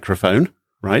to the microphone.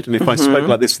 Right. And if I spoke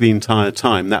like this the entire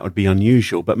time, that would be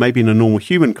unusual. But maybe in a normal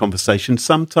human conversation,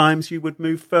 sometimes you would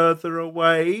move further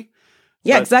away.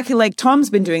 Yeah, exactly like Tom's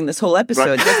been doing this whole episode.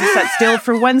 Right. He doesn't sit still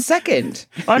for 1 second.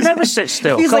 I never sit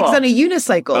still. He's like on a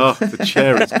unicycle. Oh, the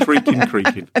chair is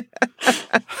creaking.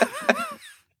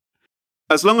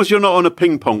 As long as you're not on a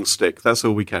ping pong stick, that's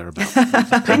all we care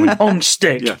about. Ping pong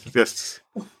stick? Yes.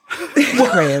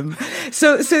 Graham.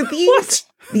 So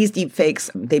these deepfakes,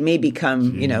 they may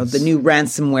become, the new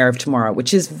ransomware of tomorrow,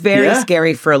 which is very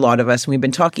scary for a lot of us. And we've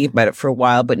been talking about it for a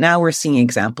while, but now we're seeing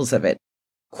examples of it.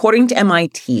 According to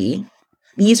MIT,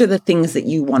 these are the things that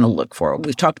you want to look for.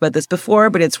 We've talked about this before,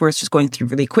 but it's worth just going through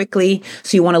really quickly.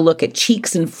 So you want to look at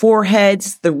cheeks and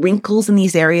foreheads. The wrinkles in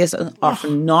these areas are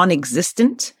often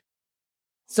non-existent.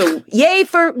 So yay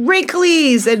for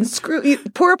wrinklies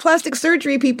and poor plastic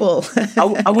surgery people.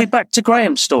 Are we back to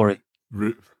Graham's story?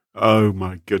 Oh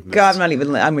my goodness. God,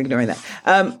 I'm ignoring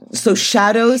that. So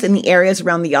shadows in the areas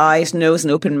around the eyes, nose,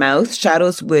 and open mouth.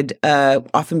 Shadows would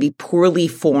often be poorly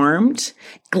formed.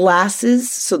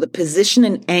 Glasses, so the position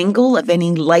and angle of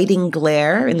any lighting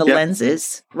glare in the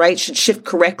lenses, right, should shift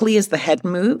correctly as the head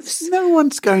moves. No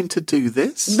one's going to do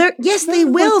this. They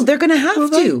will. They're going to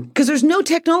have to, because there's no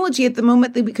technology at the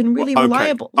moment that we can really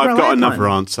reliable. I've got another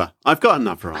answer,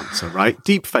 right?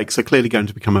 Deepfakes are clearly going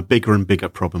to become a bigger and bigger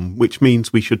problem, which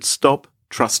means we should stop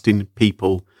trusting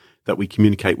people that we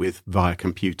communicate with via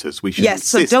computers. We should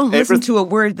so don't listen to a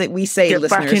word that we say, Get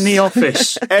listeners. back in the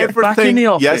office. Everything, Get back in the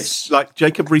office. Yes, like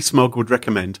Jacob Rees-Mogg would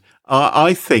recommend.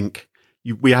 I think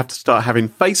we have to start having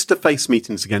face-to-face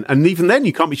meetings again. And even then,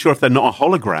 you can't be sure if they're not a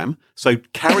hologram. So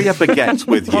carry a baguette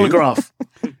with you. Holograph.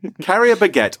 Carry a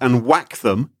baguette and whack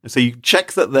them. So you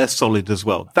check that they're solid as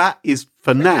well. That is,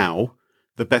 for now,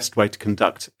 the best way to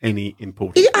conduct any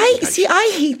important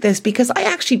I hate this because I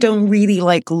actually don't really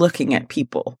like looking at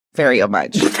people very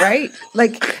much, right? They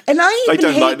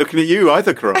don't like looking at you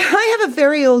either, Carol. I have a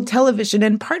very old television,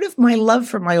 and part of my love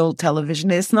for my old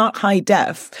television is not high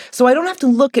def. So I don't have to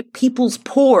look at people's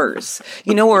pores,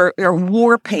 or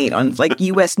war paint on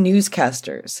U.S.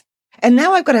 newscasters. And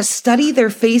now I've got to study their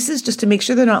faces just to make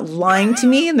sure they're not lying to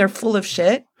me and they're full of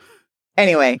shit.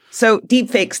 Anyway, so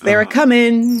deepfakes, they're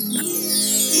coming.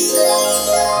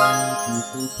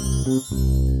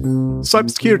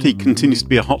 Cybersecurity continues to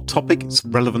be a hot topic. It's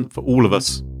relevant for all of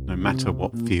us, no matter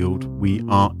what field we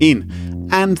are in.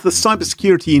 And the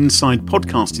Cybersecurity Inside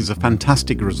podcast is a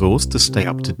fantastic resource to stay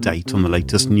up to date on the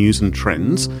latest news and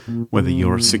trends, whether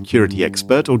you're a security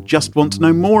expert or just want to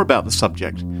know more about the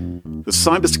subject. The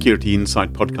Cybersecurity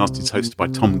Inside podcast is hosted by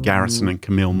Tom Garrison and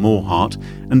Camille Morhart,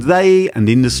 and they and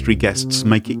industry guests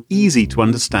make it easy to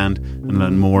understand and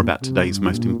learn more about today's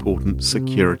most important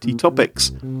security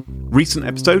topics. Recent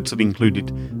episodes have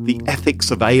included the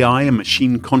ethics of AI and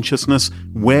machine consciousness,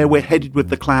 where we're headed with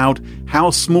the cloud,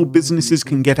 how small businesses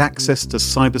can get access to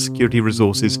cybersecurity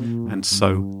resources, and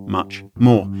so much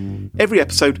more. Every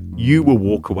episode, you will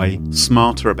walk away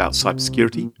smarter about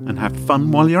cybersecurity and have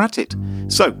fun while you're at it.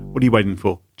 So, what are you waiting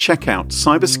for? Check out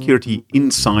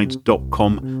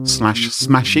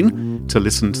cybersecurityinside.com/smashing to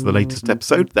listen to the latest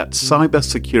episode. That's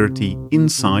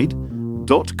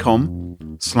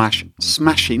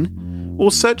cybersecurityinside.com/smashing,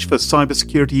 or search for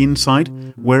Cybersecurity Inside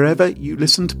wherever you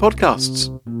listen to podcasts.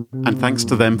 And thanks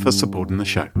to them for supporting the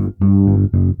show.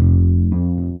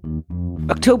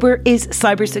 October is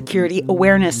Cybersecurity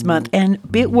Awareness Month, and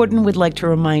Bitwarden would like to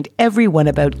remind everyone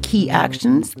about key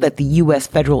actions that the U.S.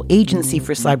 Federal Agency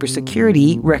for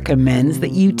Cybersecurity recommends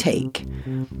that you take.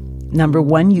 Number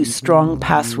 1, use strong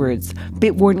passwords.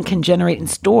 Bitwarden can generate and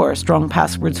store strong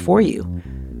passwords for you.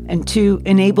 And 2,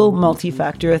 enable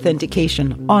multi-factor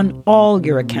authentication on all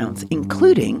your accounts,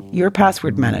 including your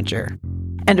password manager.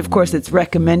 And of course, it's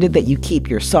recommended that you keep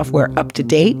your software up to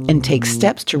date and take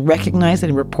steps to recognize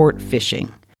and report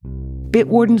phishing.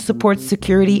 Bitwarden supports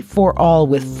security for all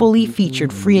with fully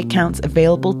featured free accounts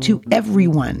available to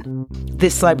everyone.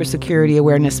 This Cybersecurity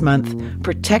Awareness Month,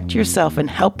 protect yourself and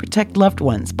help protect loved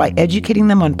ones by educating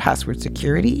them on password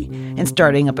security and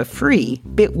starting up a free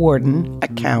Bitwarden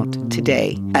account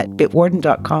today at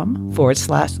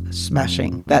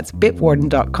bitwarden.com/smashing. That's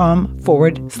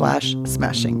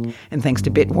bitwarden.com/smashing. And thanks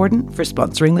to Bitwarden for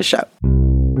sponsoring the show.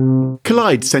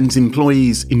 Collide sends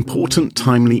employees important,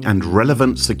 timely, and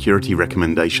relevant security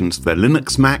recommendations for their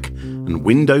Linux, Mac, and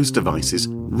Windows devices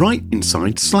right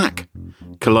inside Slack.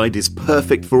 Collide is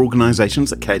perfect for organisations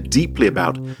that care deeply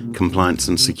about compliance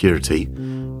and security,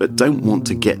 but don't want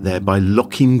to get there by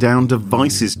locking down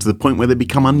devices to the point where they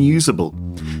become unusable.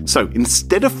 So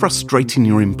instead of frustrating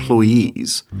your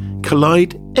employees,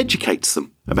 Collide educates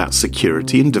them about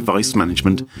security and device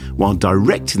management while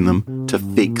directing them to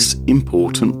fix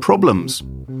important problems.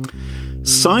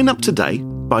 Sign up today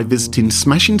by visiting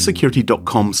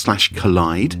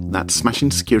smashingsecurity.com/collide. That's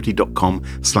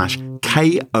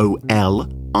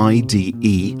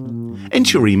smashingsecurity.com/KOLIDE.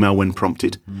 Enter your email when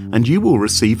prompted, and you will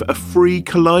receive a free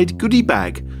Collide goodie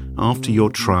bag after your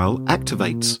trial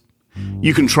activates.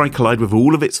 You can try Collide with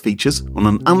all of its features on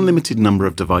an unlimited number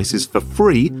of devices for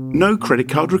free, no credit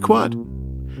card required.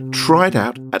 Try it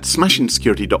out at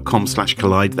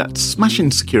smashingsecurity.com/collide. That's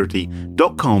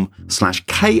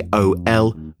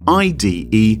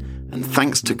smashingsecurity.com/KOLIDE. And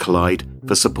thanks to Collide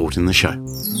for supporting the show.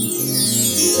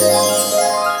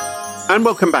 And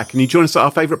welcome back. And you join us at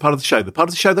our favourite part of the show, the part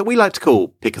of the show that we like to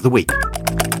call Pick of the Week.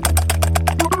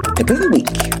 Pick of the Week.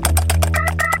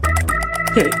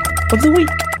 Pick of the Week.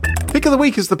 Pick of the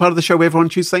Week is the part of the show where everyone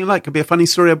chooses something like. It could be a funny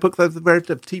story, a book, a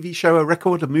TV show, a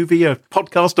record, a movie, a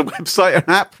podcast, a website, an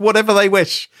app, whatever they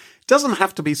wish. It doesn't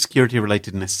have to be security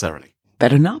related necessarily.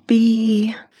 Better not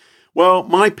be. Well,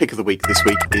 my pick of the week this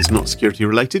week is not security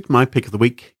related. My pick of the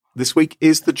week this week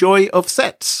is The Joy of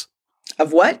Sets.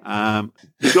 Of what?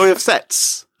 The Joy of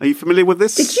Sets. Are you familiar with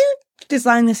this? Did you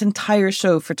design this entire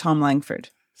show for Tom Langford?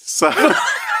 So...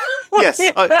 Yes,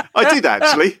 I did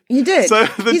actually. You did. So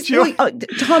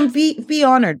Tom, be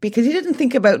honoured, because he didn't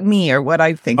think about me or what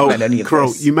I think about any of Carol,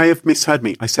 this. you may have misheard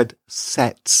me. I said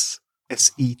sets,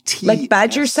 S-E-T. Like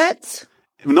Badger sets?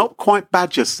 Not quite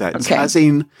Badger sets, Okay. as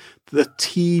in the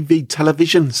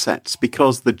television sets,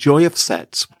 because The Joy of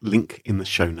Sets, link in the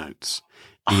show notes,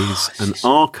 is an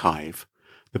archive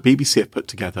the BBC have put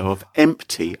together of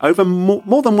empty, over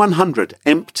more than 100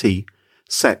 empty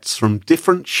sets from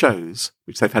different shows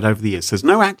which they've had over the years. There's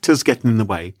no actors getting in the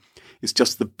way. It's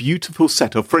just the beautiful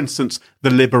set of, for instance, The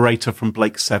Liberator from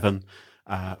Blake Seven.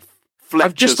 Fletcher's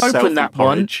I've just opened that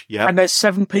one, yeah. and there's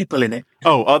 7 people in it.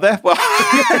 Oh, are there? Well,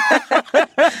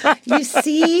 You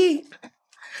see?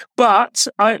 But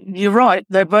you're right;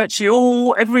 they're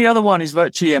virtually every other one is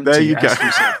virtually empty. there you go.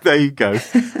 There you go.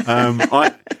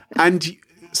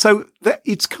 So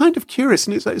it's kind of curious,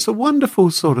 and it's a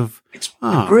wonderful sort of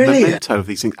brilliant memento of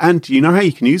these things. And you know how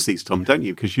you can use these, Tom, don't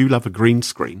you? Because you love a green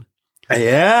screen.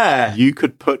 Yeah. You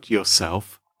could put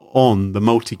yourself on the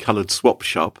multicoloured swap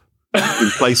shop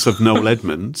in place of Noel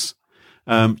Edmonds,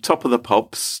 Top of the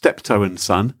Pops, Steptoe and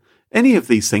Son, any of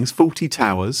these things, 40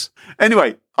 Towers.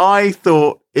 Anyway, I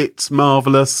thought It's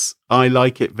marvellous. I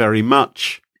like it very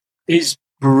much. It's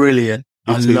brilliant.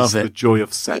 I love The it. joy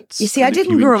of sets. You see, I And if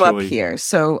didn't you grow up enjoy- here,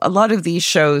 so a lot of these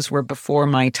shows were before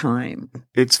my time.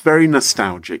 It's very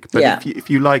nostalgic. But Yeah. if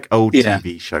you like old Yeah.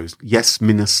 TV shows, Yes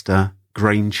Minister,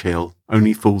 Grange Hill,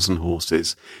 Only Fools and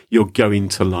Horses, you're going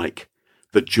to like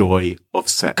the joy of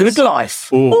sets. Good life.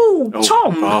 Oh,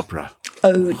 Tom. Barbara.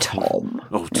 Oh, Tom.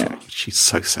 Oh, Tom. She's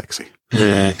so sexy.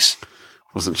 Yes.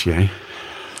 Wasn't she, eh?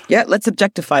 Yeah, let's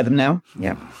objectify them now.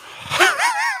 Yeah.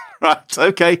 Right,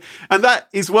 okay. And that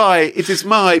is why it is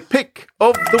my pick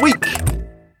of the week.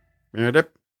 Meredith.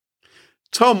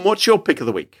 Tom, what's your pick of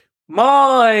the week?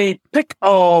 My pick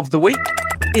of the week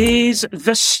is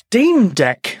the Steam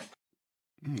Deck.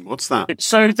 What's that?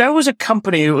 So there was a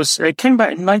company, it came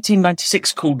out in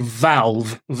 1996 called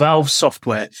Valve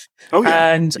Software. Oh,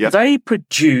 yeah. And Yeah. they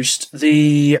produced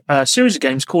the series of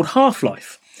games called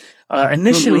Half-Life.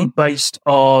 Initially based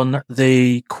on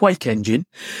the Quake engine,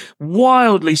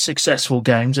 wildly successful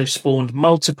games. They've spawned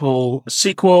multiple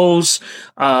sequels,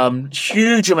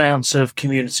 huge amounts of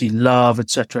community love,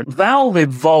 etc. Valve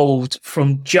evolved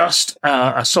from just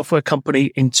a software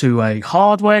company into a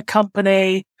hardware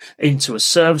company, into a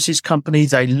services company.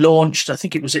 They launched, I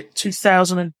think it was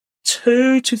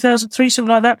 2002, 2003, something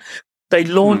like that. They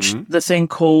launched the thing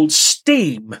called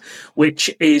Steam,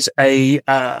 which is a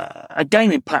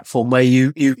gaming platform where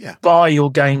you buy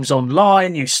your games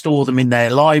online, you store them in their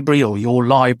library or your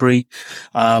library.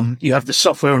 You have the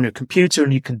software on your computer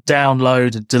and you can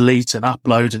download and delete and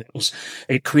upload, and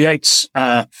it creates,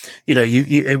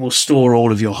 it will store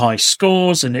all of your high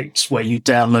scores, and it's where you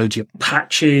download your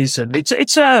patches, and it's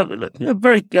a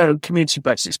very community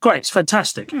based. It's great. It's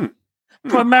fantastic.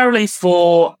 Primarily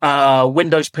for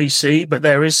Windows PC, but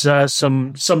there is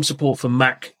some support for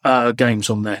Mac games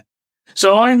on there.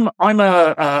 So I'm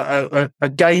a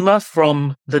gamer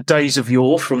from the days of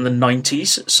yore, from the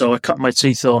 90s. So I cut my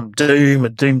teeth on Doom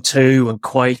and Doom 2 and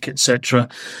Quake, etc.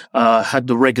 Had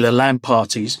the regular LAN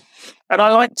parties, and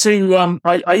I like to.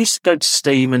 I used to go to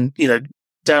Steam and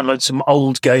download some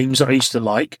old games that I used to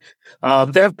like.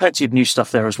 They have plenty of new stuff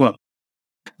there as well.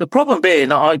 The problem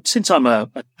being, since I'm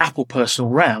an Apple person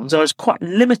all round, I was quite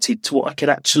limited to what I could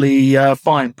actually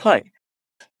buy and play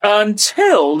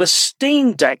until the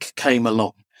Steam Deck came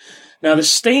along. Now, the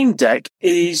Steam Deck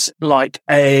is like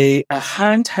a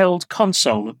handheld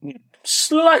console,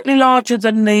 slightly larger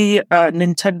than the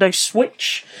Nintendo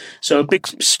Switch. So a big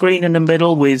screen in the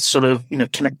middle with sort of,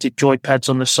 connected joypads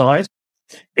on the side.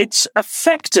 It's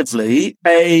effectively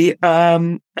a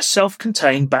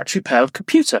self-contained battery-powered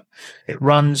computer. It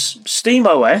runs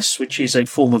SteamOS, which is a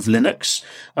form of Linux,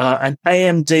 an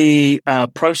AMD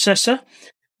processor,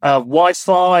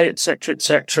 Wi-Fi,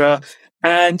 etc.,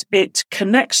 and it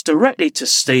connects directly to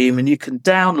Steam, and you can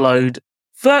download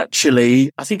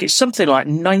virtually, I think it's something like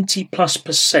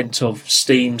 90+% of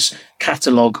Steam's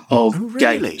catalogue of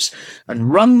games,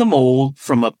 and run them all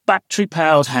from a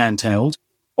battery-powered handheld,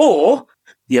 or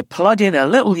you plug in a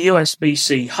little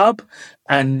USB-C hub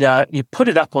and you put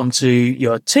it up onto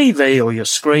your TV or your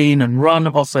screen and run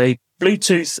off a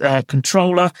Bluetooth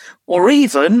controller, or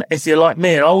even, if you're like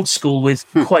me, old school with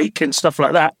Quake and stuff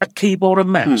like that, a keyboard and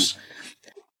mouse.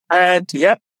 And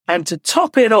to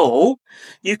top it all,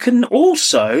 you can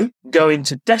also go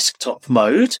into desktop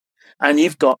mode, and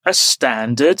you've got a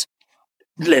standard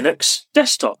Linux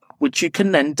desktop, which you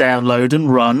can then download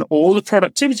and run all the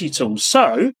productivity tools.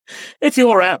 So if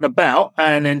you're out and about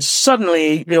and then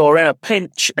suddenly you're in a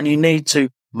pinch and you need to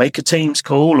make a Teams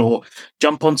call or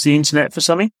jump onto the internet for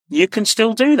something, you can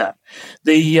still do that.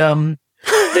 There's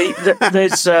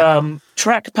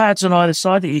trackpads on either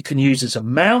side that you can use as a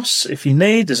mouse if you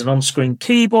need. There's an on-screen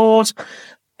keyboard.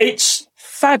 It's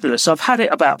fabulous. I've had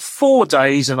it about 4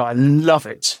 days and I love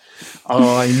it.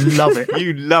 I love it.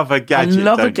 You love a gadget. I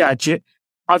love a don't you? gadget.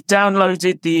 I've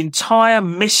downloaded the entire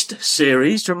Myst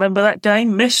series. Do you remember that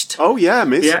game, Myst? Oh, yeah,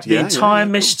 Myst. Yeah, the entire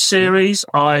Myst series.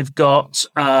 I've got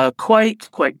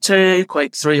Quake, Quake 2,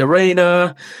 Quake 3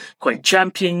 Arena, Quake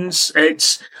Champions.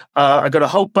 I've got a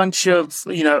whole bunch of,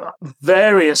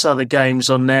 various other games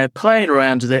on there, playing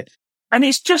around with it. And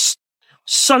it's just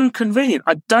so convenient.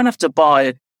 I don't have to buy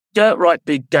a dirt right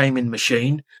big gaming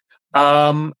machine.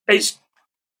 It's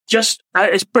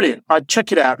brilliant. I'd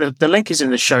check it out. The link is in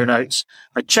the show notes.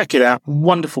 I'd check it out.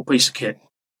 Wonderful piece of kit.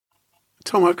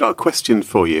 Tom, I've got a question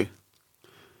for you.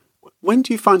 When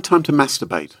do you find time to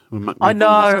masturbate? I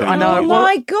know. Oh,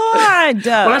 my God.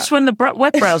 Well, that's when the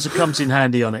web browser comes in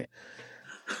handy on it.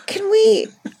 Can we...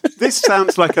 This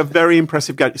sounds like a very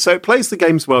impressive game. So it plays the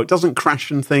games well. It doesn't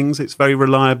crash and things. It's very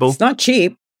reliable. It's not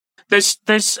cheap. It's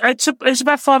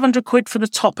about 500 quid for the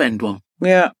top end one.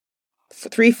 Yeah.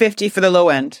 $350 for the low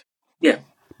end. Yeah.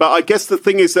 But I guess the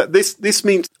thing is that this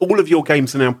means all of your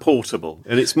games are now portable,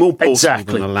 and it's more portable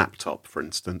Exactly. than a laptop, for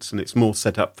instance, and it's more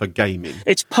set up for gaming.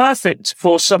 It's perfect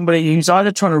for somebody who's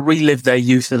either trying to relive their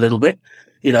youth a little bit,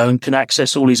 and can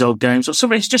access all these old games, or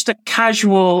somebody who's just a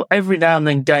casual, every now and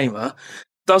then gamer,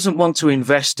 doesn't want to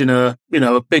invest in a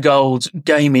big old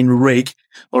gaming rig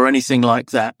or anything like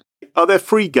that. Are there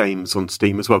free games on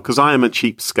Steam as well? Because I am a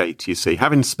cheapskate, you see.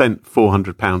 Having spent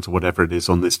 £400 or whatever it is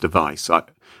on this device,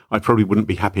 I probably wouldn't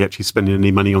be happy actually spending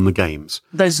any money on the games.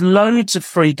 There's loads of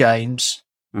free games.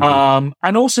 Mm-hmm.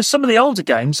 And also some of the older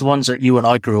games, the ones that you and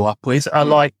I grew up with, are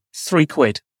like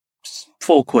 £3,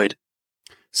 £4.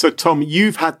 So, Tom,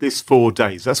 you've had this 4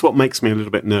 days. That's what makes me a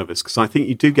little bit nervous, because I think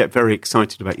you do get very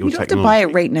excited about your You don't have to technology. buy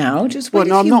it right now. Just wait Well,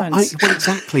 no, a I'm few not. months. Well,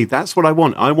 exactly. That's what I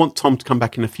want. I want Tom to come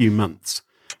back in a few months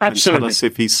and Absolutely. tell us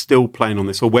if he's still playing on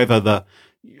this, or whether the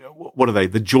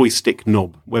joystick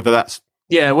knob, whether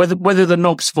the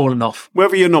knob's fallen off.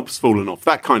 whether your knob's fallen off,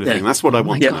 that kind of thing. That's what I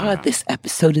want. to know. God, this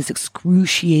episode is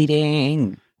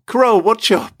excruciating. Carol, what's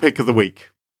your pick of the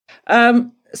week?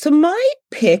 So my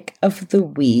pick of the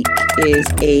week is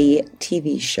a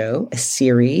TV show, a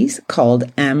series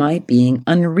called Am I Being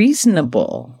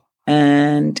Unreasonable?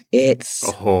 And it's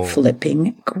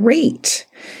flipping great.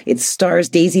 It stars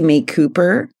Daisy May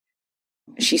Cooper.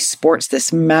 She sports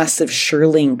this massive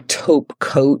shearling taupe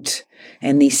coat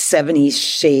and these 70s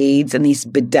shades and these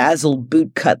bedazzled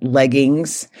bootcut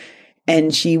leggings.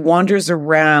 And she wanders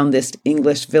around this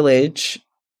English village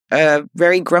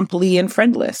very grumpily and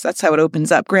friendless. That's how it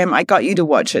opens up. Graham, I got you to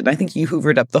watch it. And I think you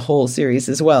hoovered up the whole series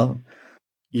as well.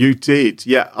 You did,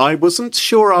 yeah. I wasn't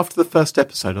sure after the first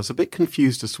episode. I was a bit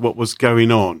confused as to what was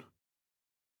going on.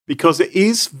 Because it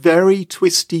is very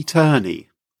twisty-turny.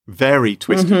 Very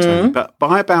twisty-turny. But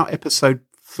by about episode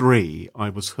 3, I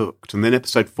was hooked. And then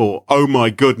episode 4, oh my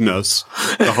goodness,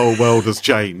 the whole world has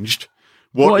changed.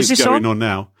 What is this going on? on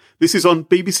now? This is on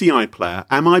BBC iPlayer.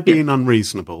 Am I Being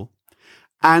Unreasonable?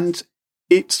 And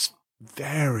it's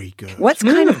very good. What's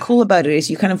kind of cool about it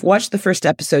is you kind of watch the first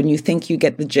episode and you think you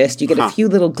get the gist. You get a few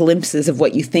little glimpses of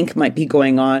what you think might be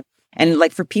going on. And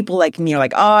like for people like me, you're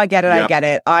like, oh, I get it. Yep. I get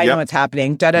it. I know what's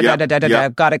happening. Da, da, da, da, da, da, da.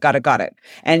 Got it.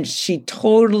 And she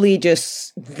totally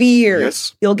just veers.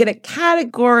 Yes. You'll get it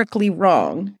categorically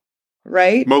wrong,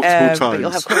 right? Multiple but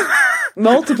you'll times. have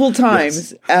multiple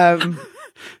times.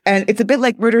 And it's a bit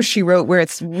like Murder, She Wrote, where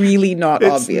it's really not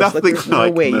It's obvious. nothing there's no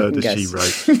like way you Murder, can She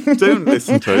guess. Wrote. Don't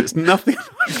listen to it. It's nothing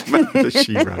like Murder,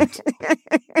 She Wrote.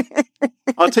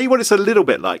 I'll tell you what it's a little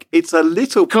bit like. It's a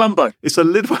little... Columbo. It's a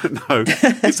little... No.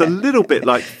 It's a little bit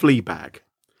like Fleabag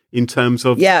in terms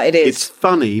of... Yeah, it is. It's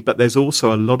funny, but there's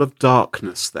also a lot of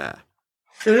darkness there.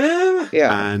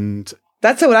 Yeah. And...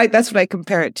 That's what I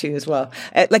compare it to as well.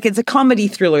 Like it's a comedy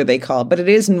thriller, they call it, but it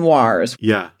is noir.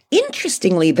 Yeah.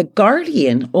 Interestingly, The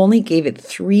Guardian only gave it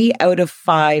 3 out of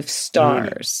 5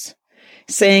 stars,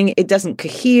 saying it doesn't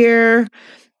cohere.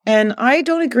 And I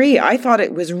don't agree. I thought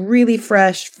it was really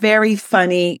fresh, very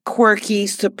funny, quirky,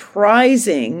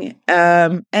 surprising,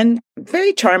 and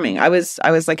very charming. I was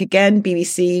like, again,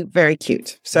 BBC, very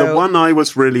cute. So The one I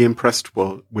was really impressed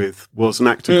with was an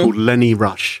actor called Lenny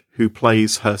Rush, who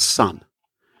plays her son.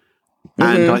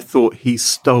 And I thought he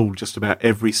stole just about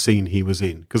every scene he was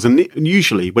in. Because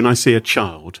usually when I see a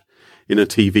child in a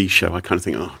TV show, I kind of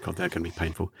think, oh, God, they're going to be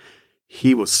painful.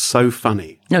 He was so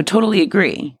funny. No, totally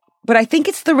agree. But I think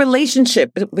it's the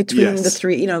relationship between the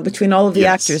three, between all of the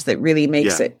actors that really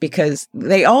makes it, because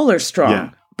they all are strong. Yeah.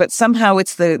 But somehow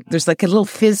there's like a little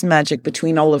fizz magic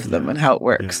between all of them and how it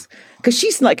works. Because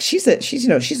she's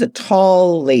a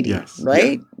tall lady,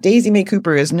 right? Yeah. Daisy May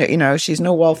Cooper is, she's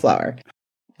no wallflower.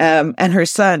 And her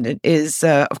son is,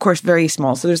 of course, very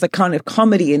small. So there's the kind of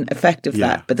comedy and effect of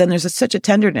that. But then there's such a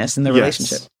tenderness in the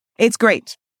relationship. It's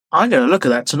great. I'm going to look at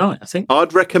that tonight, I think.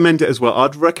 I'd recommend it as well.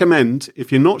 I'd recommend,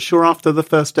 if you're not sure after the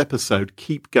first episode,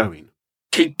 keep going.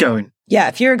 Keep going. Yeah,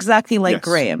 if you're exactly like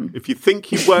Graham. If you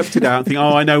think you've worked it out and think,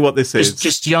 oh, I know what this is. It's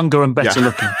just younger and better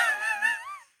looking.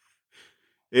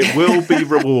 It will be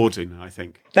rewarding, I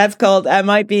think. That's called Am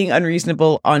I Being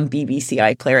Unreasonable on BBC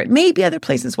iPlayer. It may be other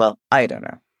places as well. I don't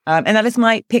know. And that is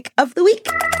my pick of the week.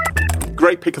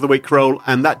 Great pick of the week, Carol.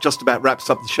 And that just about wraps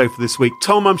up the show for this week.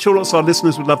 Tom, I'm sure lots of our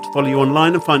listeners would love to follow you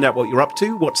online and find out what you're up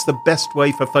to. What's the best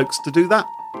way for folks to do that?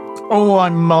 Oh,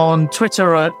 I'm on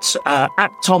Twitter at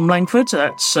Tom Langford.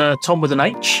 That's Tom with an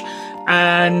H.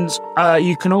 And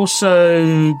you can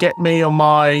also get me on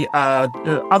my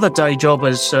other day job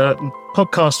as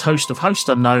podcast host of Host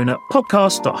Unknown at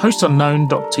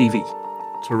podcast.hostunknown.tv.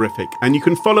 Terrific. And you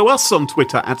can follow us on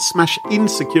Twitter at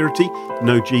SmashInSecurity.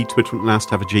 No G, Twitter wouldn't allow us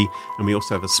to have a G. And we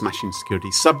also have a Smashing Security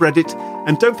subreddit.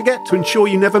 And don't forget, to ensure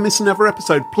you never miss another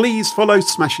episode, please follow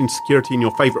Smashing Security in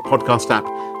your favourite podcast app,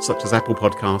 such as Apple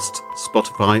Podcasts,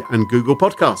 Spotify, and Google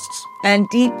Podcasts. And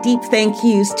deep thank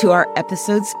yous to our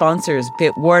episode sponsors,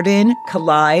 Bitwarden,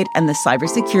 Collide, and the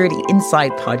Cybersecurity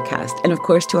Inside podcast. And of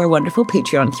course, to our wonderful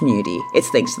Patreon community. It's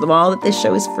thanks to them all that this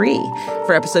show is free.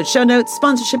 For episode show notes,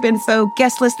 sponsorship info,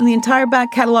 guest list, and the entire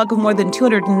back catalog of more than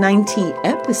 290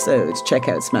 episodes, check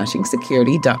out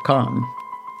smashingsecurity.com.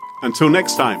 Until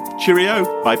next time,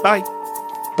 cheerio. Bye-bye.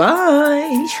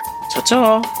 Bye.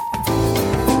 Ta-ta.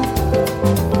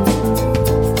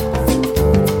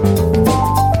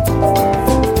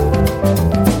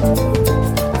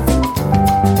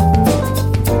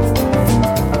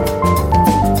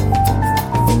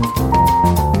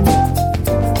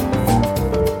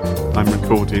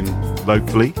 Recording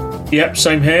locally. Yep,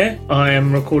 same here. I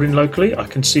am recording locally. I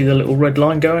can see the little red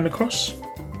line going across.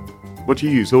 What do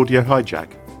you use? Audio Hijack?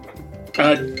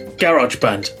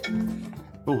 GarageBand.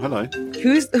 Oh, hello.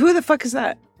 Who the fuck is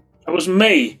that? That was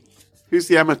me. Who's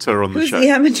the amateur on the show? Who's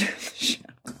the amateur on the show?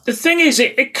 The thing is,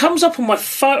 it comes up on my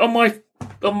phone, on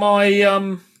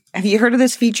my. Have you heard of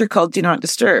this feature called Do Not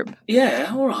Disturb?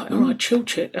 Yeah, all right, chill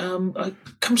chit. It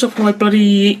comes up on my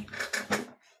bloody.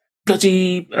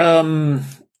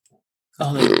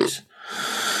 Oh, there it is.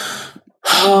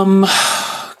 God,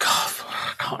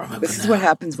 I can't remember. This is what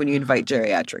happens when you invite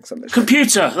geriatrics on the show.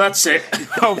 Computer, that's it.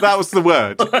 Oh, that was the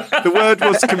word. The word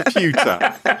was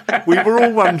computer. We were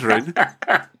all wondering.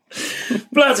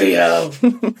 Bloody hell.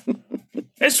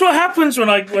 It's what happens when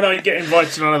I get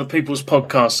invited on other people's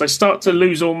podcasts. I start to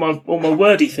lose all my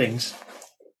wordy things.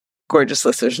 Gorgeous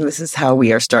listeners, and this is how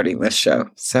we are starting this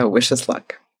show. So wish us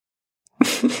luck.